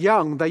were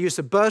young, they used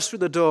to burst through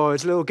the door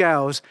as little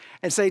girls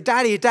and say,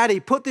 Daddy, Daddy,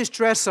 put this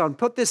dress on,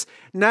 put this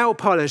nail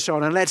polish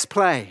on, and let's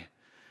play.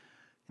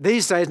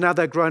 These days, now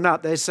they're grown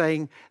up, they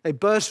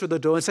burst through the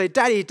door and say,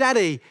 Daddy,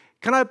 Daddy,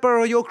 can I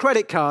borrow your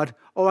credit card?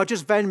 Or I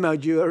just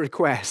Venmoed you a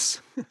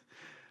request.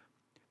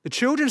 The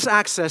children's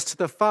access to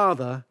the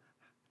Father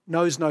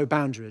knows no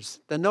boundaries.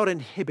 They're not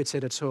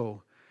inhibited at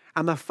all.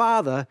 And the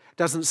Father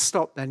doesn't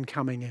stop them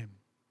coming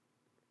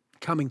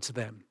to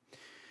them.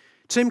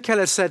 Tim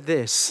Keller said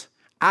this: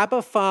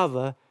 Abba,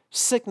 Father,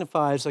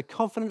 signifies a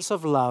confidence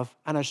of love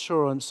and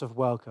assurance of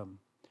welcome.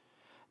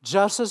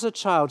 Just as a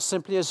child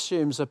simply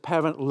assumes a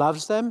parent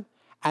loves them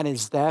and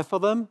is there for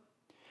them,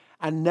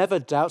 and never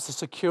doubts the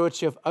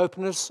security of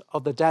openness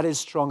of the daddy's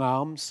strong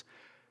arms,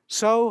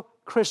 so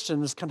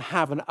Christians can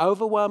have an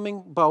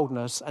overwhelming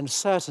boldness and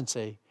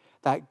certainty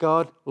that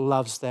God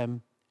loves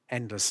them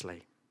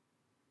endlessly.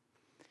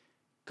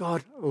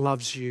 God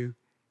loves you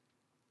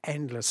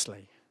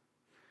endlessly.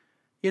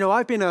 You know,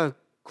 I've been a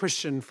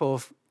Christian for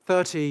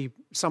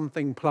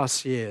 30-something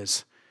plus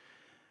years,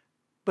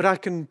 but I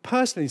can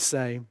personally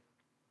say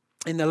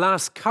in the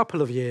last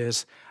couple of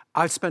years,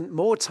 I've spent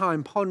more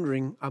time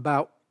pondering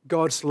about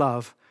God's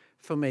love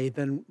for me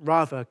than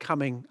rather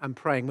coming and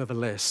praying with a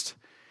list.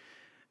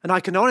 And I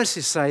can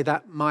honestly say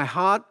that my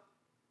heart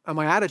and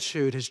my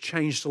attitude has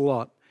changed a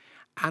lot,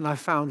 and I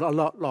found a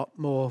lot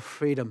more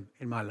freedom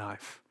in my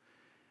life.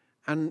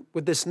 And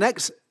with this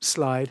next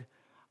slide,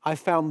 I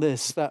found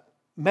this, that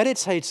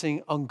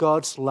meditating on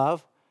God's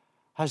love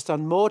has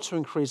done more to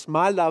increase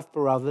my love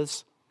for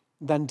others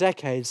than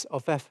decades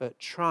of effort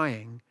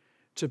trying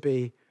to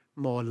be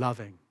more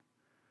loving.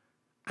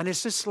 And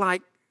it's just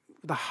like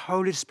the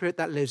Holy Spirit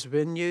that lives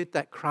within you,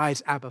 that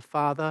cries, Abba,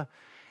 Father.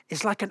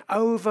 It's like an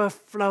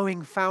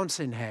overflowing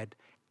fountainhead,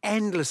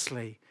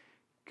 endlessly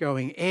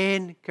going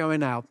in,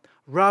 going out,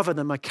 rather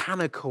than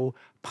mechanical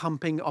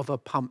pumping of a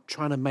pump,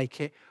 trying to make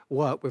it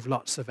work with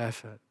lots of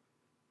effort.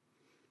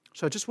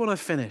 So I just want to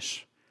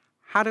finish.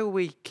 How do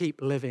we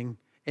keep living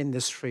in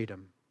this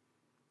freedom?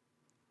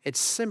 It's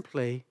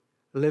simply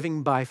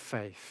living by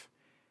faith.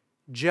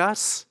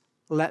 Just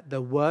let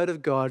the Word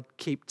of God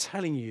keep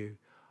telling you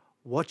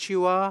what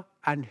you are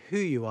and who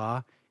you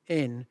are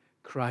in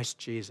Christ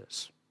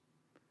Jesus.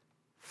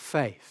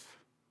 Faith.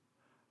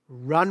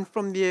 Run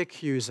from the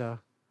accuser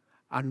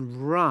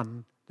and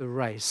run the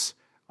race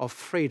of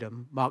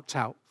freedom marked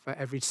out for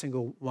every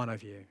single one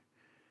of you.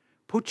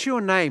 Put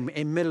your name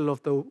in the middle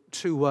of the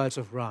 2 words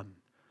of run.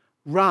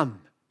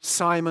 Run,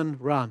 Simon,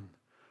 run.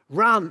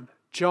 Run,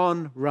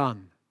 John,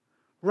 run.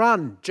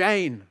 Run,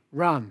 Jane,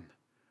 run.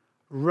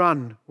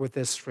 Run with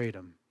this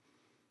freedom.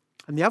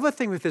 And the other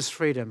thing with this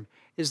freedom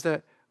is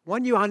that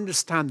when you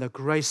understand the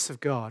grace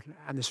of God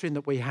and the freedom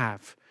that we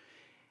have,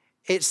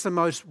 it's the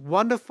most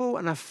wonderful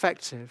and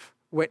effective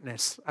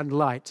witness and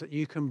light that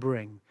you can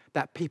bring,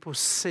 that people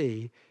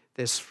see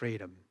this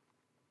freedom.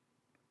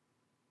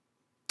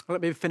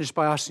 Let me finish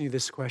by asking you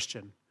this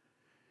question.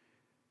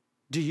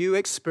 Do you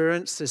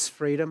experience this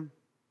freedom?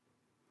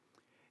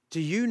 Do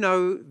you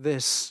know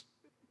this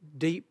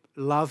deep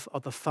love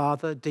of the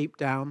Father deep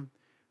down,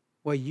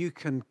 where you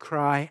can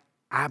cry,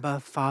 Abba,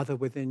 Father,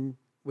 within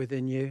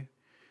you?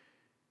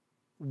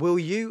 Will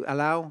you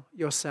allow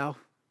yourself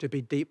to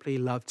be deeply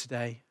loved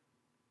today?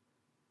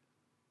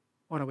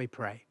 Why don't we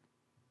pray?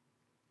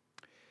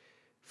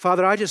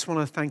 Father, I just want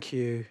to thank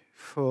you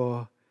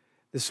for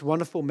this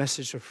wonderful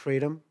message of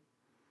freedom.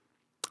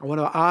 I want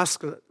to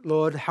ask,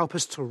 Lord, help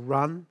us to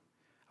run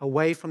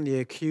away from the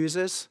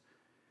accusers,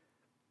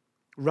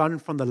 run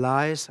from the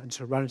lies, and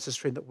to run into the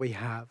freedom that we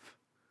have.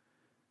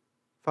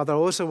 Father, I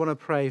also want to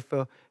pray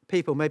for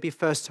people, maybe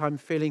first time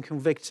feeling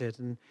convicted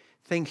and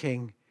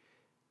thinking,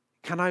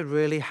 can I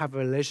really have a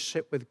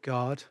relationship with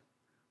God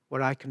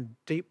where I can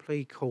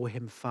deeply call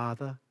him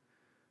Father?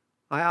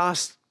 I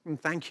ask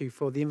and thank you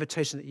for the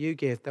invitation that you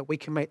give, that we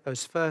can make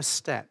those first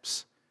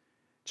steps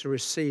to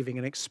receiving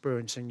and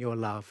experiencing your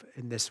love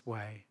in this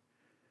way.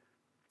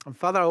 And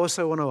Father, I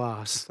also want to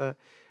ask that,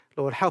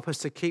 Lord, help us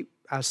to keep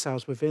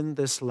ourselves within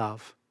this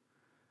love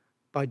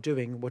by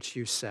doing what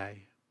you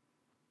say.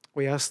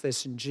 We ask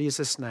this in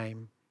Jesus'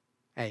 name.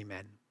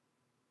 Amen.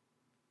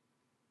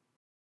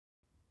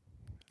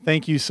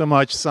 Thank you so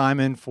much,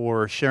 Simon,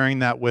 for sharing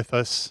that with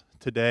us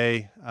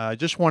today. I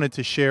just wanted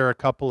to share a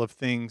couple of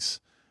things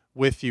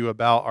with you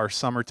about our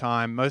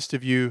summertime. Most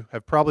of you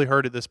have probably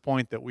heard at this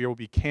point that we will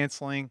be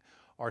canceling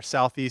our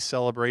Southeast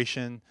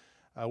celebration.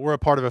 We're a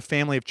part of a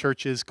family of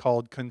churches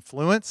called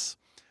Confluence,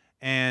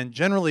 and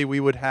generally we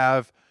would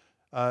have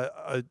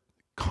a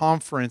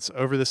conference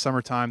over the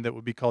summertime that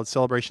would be called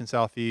Celebration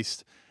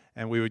Southeast,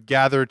 and we would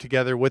gather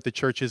together with the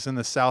churches in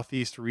the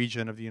Southeast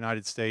region of the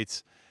United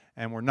States.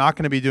 And we're not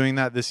going to be doing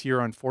that this year,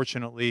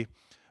 unfortunately,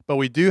 but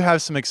we do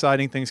have some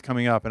exciting things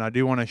coming up, and I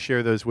do want to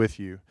share those with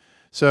you.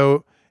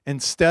 So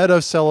instead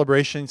of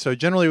celebration, so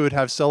generally we would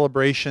have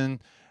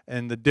celebration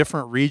in the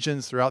different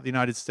regions throughout the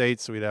United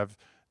States. So we'd have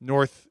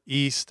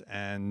Northeast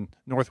and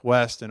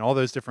Northwest and all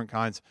those different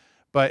kinds.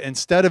 But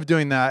instead of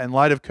doing that, in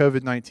light of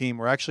COVID-19,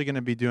 we're actually going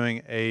to be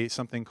doing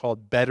something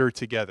called Better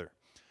Together.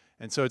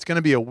 And so it's going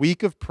to be a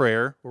week of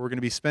prayer where we're going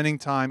to be spending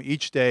time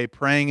each day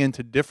praying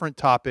into different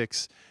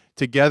topics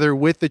together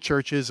with the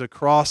churches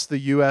across the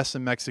U.S.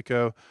 and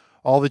Mexico,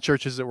 all the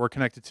churches that we're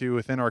connected to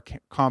within our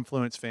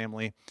Confluence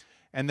family.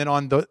 And then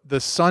on the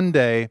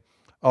Sunday,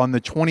 on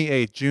the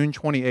 28th, June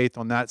 28th,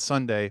 on that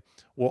Sunday,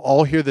 we'll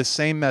all hear the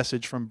same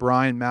message from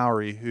Brian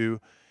Mowry,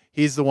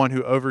 he's the one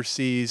who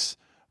oversees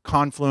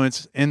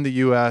Confluence in the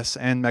U.S.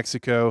 and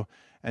Mexico.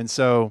 And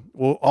so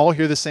we'll all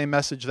hear the same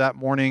message that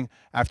morning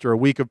after a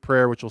week of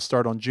prayer, which will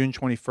start on June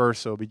 21st.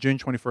 So it'll be June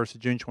 21st to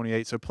June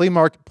 28th. So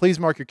please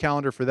mark your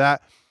calendar for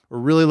that. We're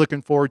really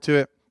looking forward to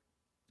it.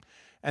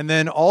 And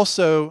then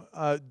also,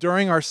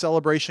 during our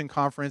celebration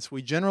conference,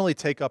 we generally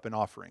take up an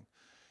offering.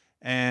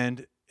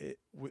 And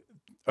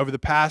over the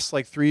past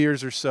 3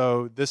 years or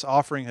so, this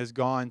offering has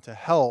gone to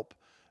help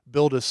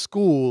build a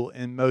school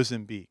in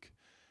Mozambique.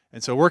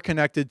 And so we're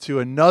connected to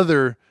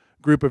another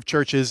group of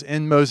churches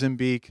in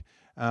Mozambique,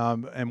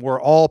 and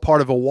we're all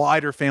part of a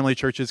wider family of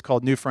churches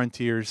called New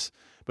Frontiers.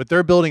 But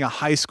they're building a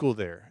high school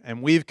there,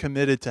 and we've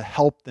committed to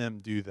help them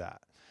do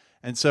that.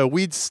 And so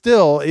we'd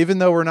still, even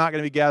though we're not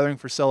going to be gathering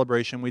for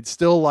celebration, we'd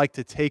still like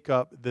to take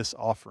up this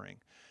offering.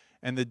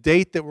 And the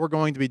date that we're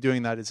going to be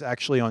doing that is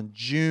actually on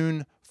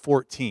June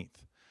 14th.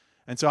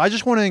 And so I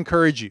just want to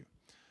encourage you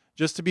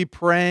just to be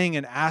praying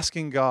and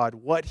asking God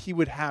what he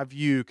would have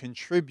you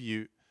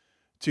contribute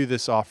to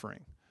this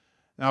offering.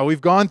 Now,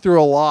 we've gone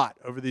through a lot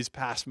over these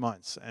past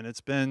months, and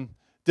it's been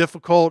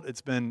difficult,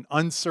 it's been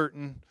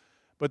uncertain,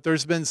 but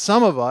there's been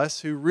some of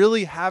us who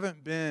really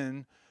haven't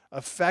been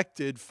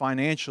affected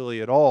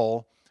financially at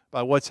all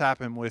by what's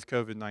happened with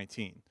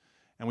COVID-19.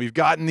 And we've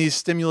gotten these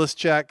stimulus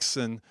checks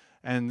and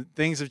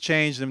things have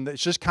changed, and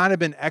it's just kind of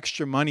been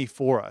extra money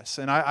for us.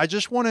 And I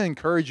just want to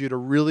encourage you to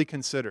really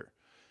consider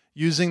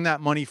using that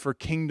money for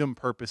kingdom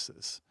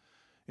purposes.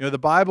 You know, the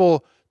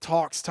Bible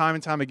talks time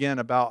and time again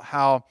about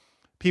how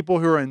people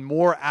who are in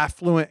more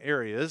affluent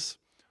areas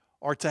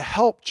are to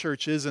help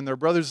churches and their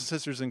brothers and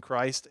sisters in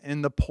Christ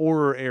in the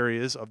poorer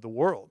areas of the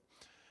world.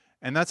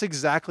 And that's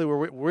exactly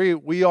where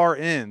we are,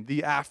 in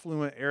the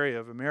affluent area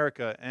of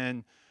America.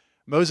 And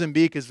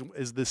Mozambique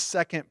is the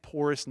second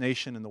poorest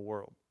nation in the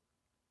world.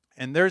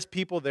 And there's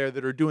people there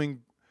that are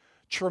doing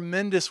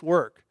tremendous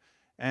work.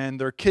 And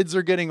their kids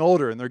are getting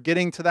older, and they're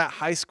getting to that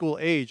high school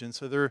age. And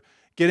so they're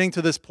getting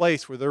to this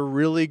place where they're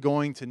really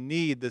going to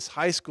need this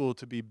high school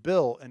to be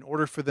built in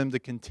order for them to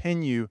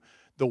continue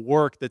the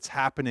work that's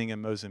happening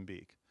in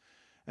Mozambique.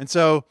 And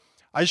so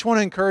I just want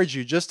to encourage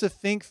you just to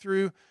think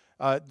through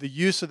the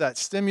use of that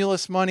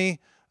stimulus money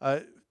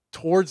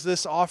towards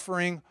this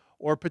offering,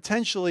 Or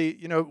potentially,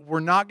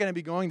 we're not going to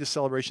be going to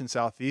Celebration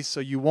Southeast,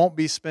 so you won't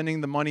be spending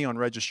the money on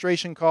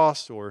registration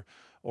costs or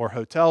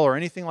hotel or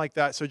anything like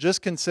that. So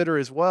just consider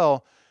as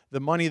well the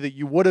money that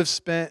you would have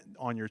spent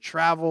on your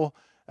travel.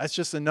 That's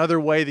just another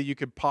way that you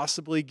could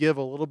possibly give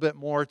a little bit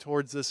more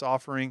towards this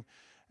offering.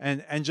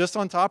 And just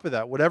on top of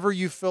that, whatever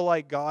you feel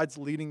like God's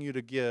leading you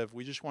to give,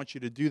 we just want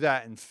you to do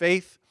that in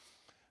faith.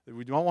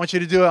 We don't want you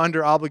to do it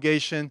under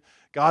obligation.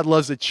 God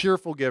loves a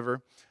cheerful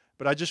giver.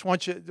 But I just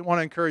want to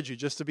encourage you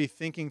just to be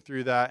thinking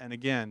through that. And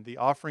again, the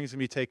offering is going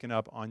to be taken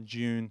up on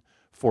June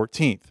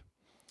 14th.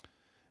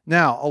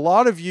 Now, a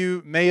lot of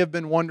you may have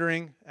been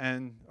wondering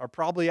and are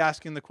probably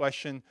asking the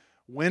question,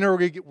 when are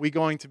we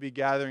going to be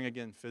gathering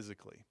again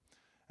physically?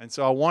 And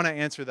so I want to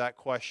answer that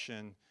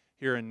question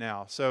here and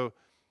now. So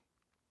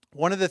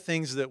one of the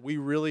things that we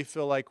really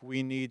feel like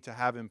we need to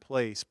have in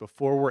place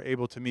before we're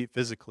able to meet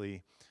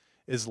physically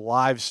is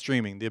live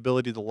streaming, the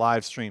ability to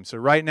live stream. So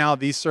right now,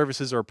 these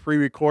services are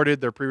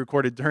pre-recorded. They're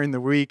pre-recorded during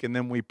the week, and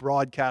then we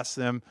broadcast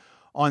them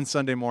on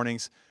Sunday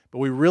mornings. But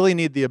we really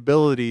need the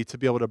ability to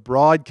be able to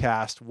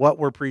broadcast what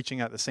we're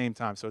preaching at the same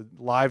time, so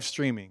live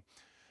streaming.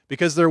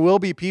 Because there will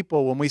be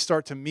people, when we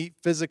start to meet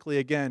physically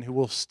again, who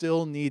will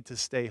still need to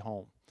stay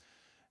home.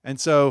 And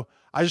so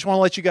I just want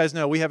to let you guys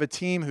know, we have a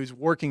team who's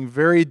working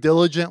very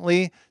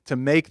diligently to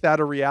make that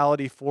a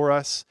reality for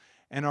us.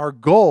 And our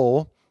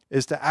goal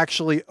is to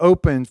actually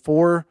open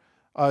 4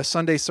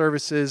 Sunday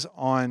services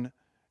on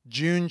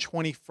June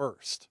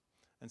 21st.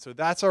 And so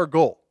that's our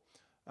goal.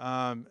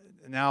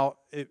 Now,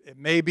 it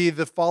may be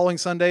the following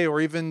Sunday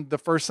or even the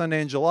first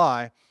Sunday in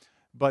July,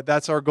 but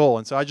that's our goal.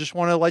 And so I just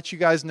want to let you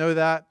guys know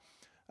that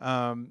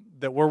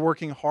we're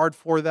working hard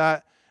for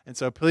that. And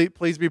so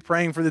please be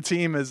praying for the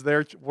team as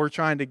we're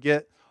trying to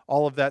get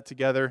all of that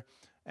together.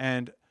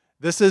 And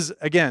this is,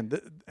 again,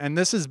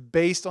 this is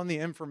based on the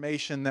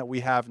information that we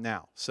have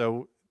now.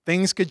 So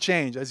things could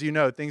change. As you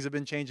know, things have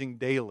been changing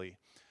daily.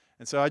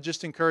 And so I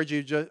just encourage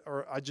you,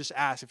 I just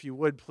ask, if you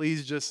would,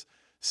 please just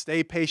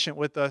stay patient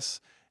with us,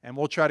 and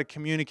we'll try to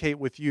communicate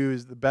with you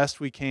as the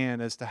best we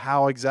can as to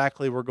how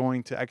exactly we're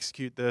going to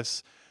execute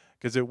this,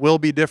 because it will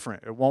be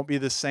different. It won't be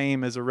the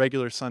same as a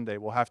regular Sunday.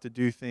 We'll have to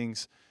do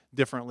things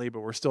differently, but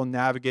we're still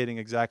navigating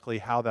exactly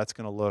how that's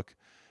going to look.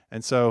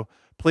 And so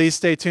please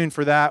stay tuned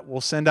for that. We'll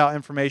send out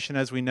information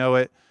as we know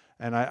it,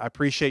 and I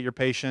appreciate your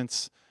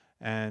patience,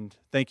 and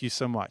thank you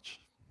so much.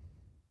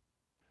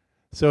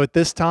 So at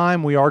this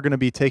time, we are going to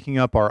be taking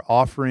up our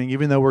offering.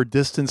 Even though we're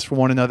distanced from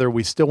one another,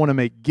 we still want to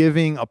make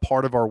giving a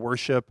part of our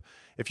worship.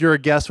 If you're a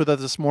guest with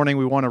us this morning,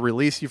 we want to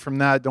release you from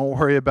that. Don't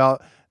worry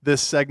about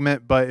this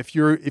segment. But if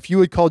you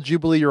would call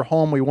Jubilee your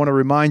home, we want to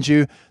remind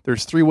you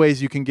there's 3 ways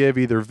you can give,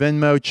 either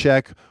Venmo,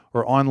 check,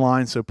 or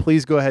online. So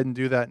please go ahead and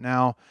do that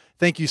now.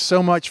 Thank you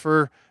so much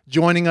for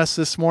joining us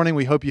this morning.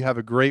 We hope you have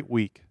a great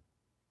week.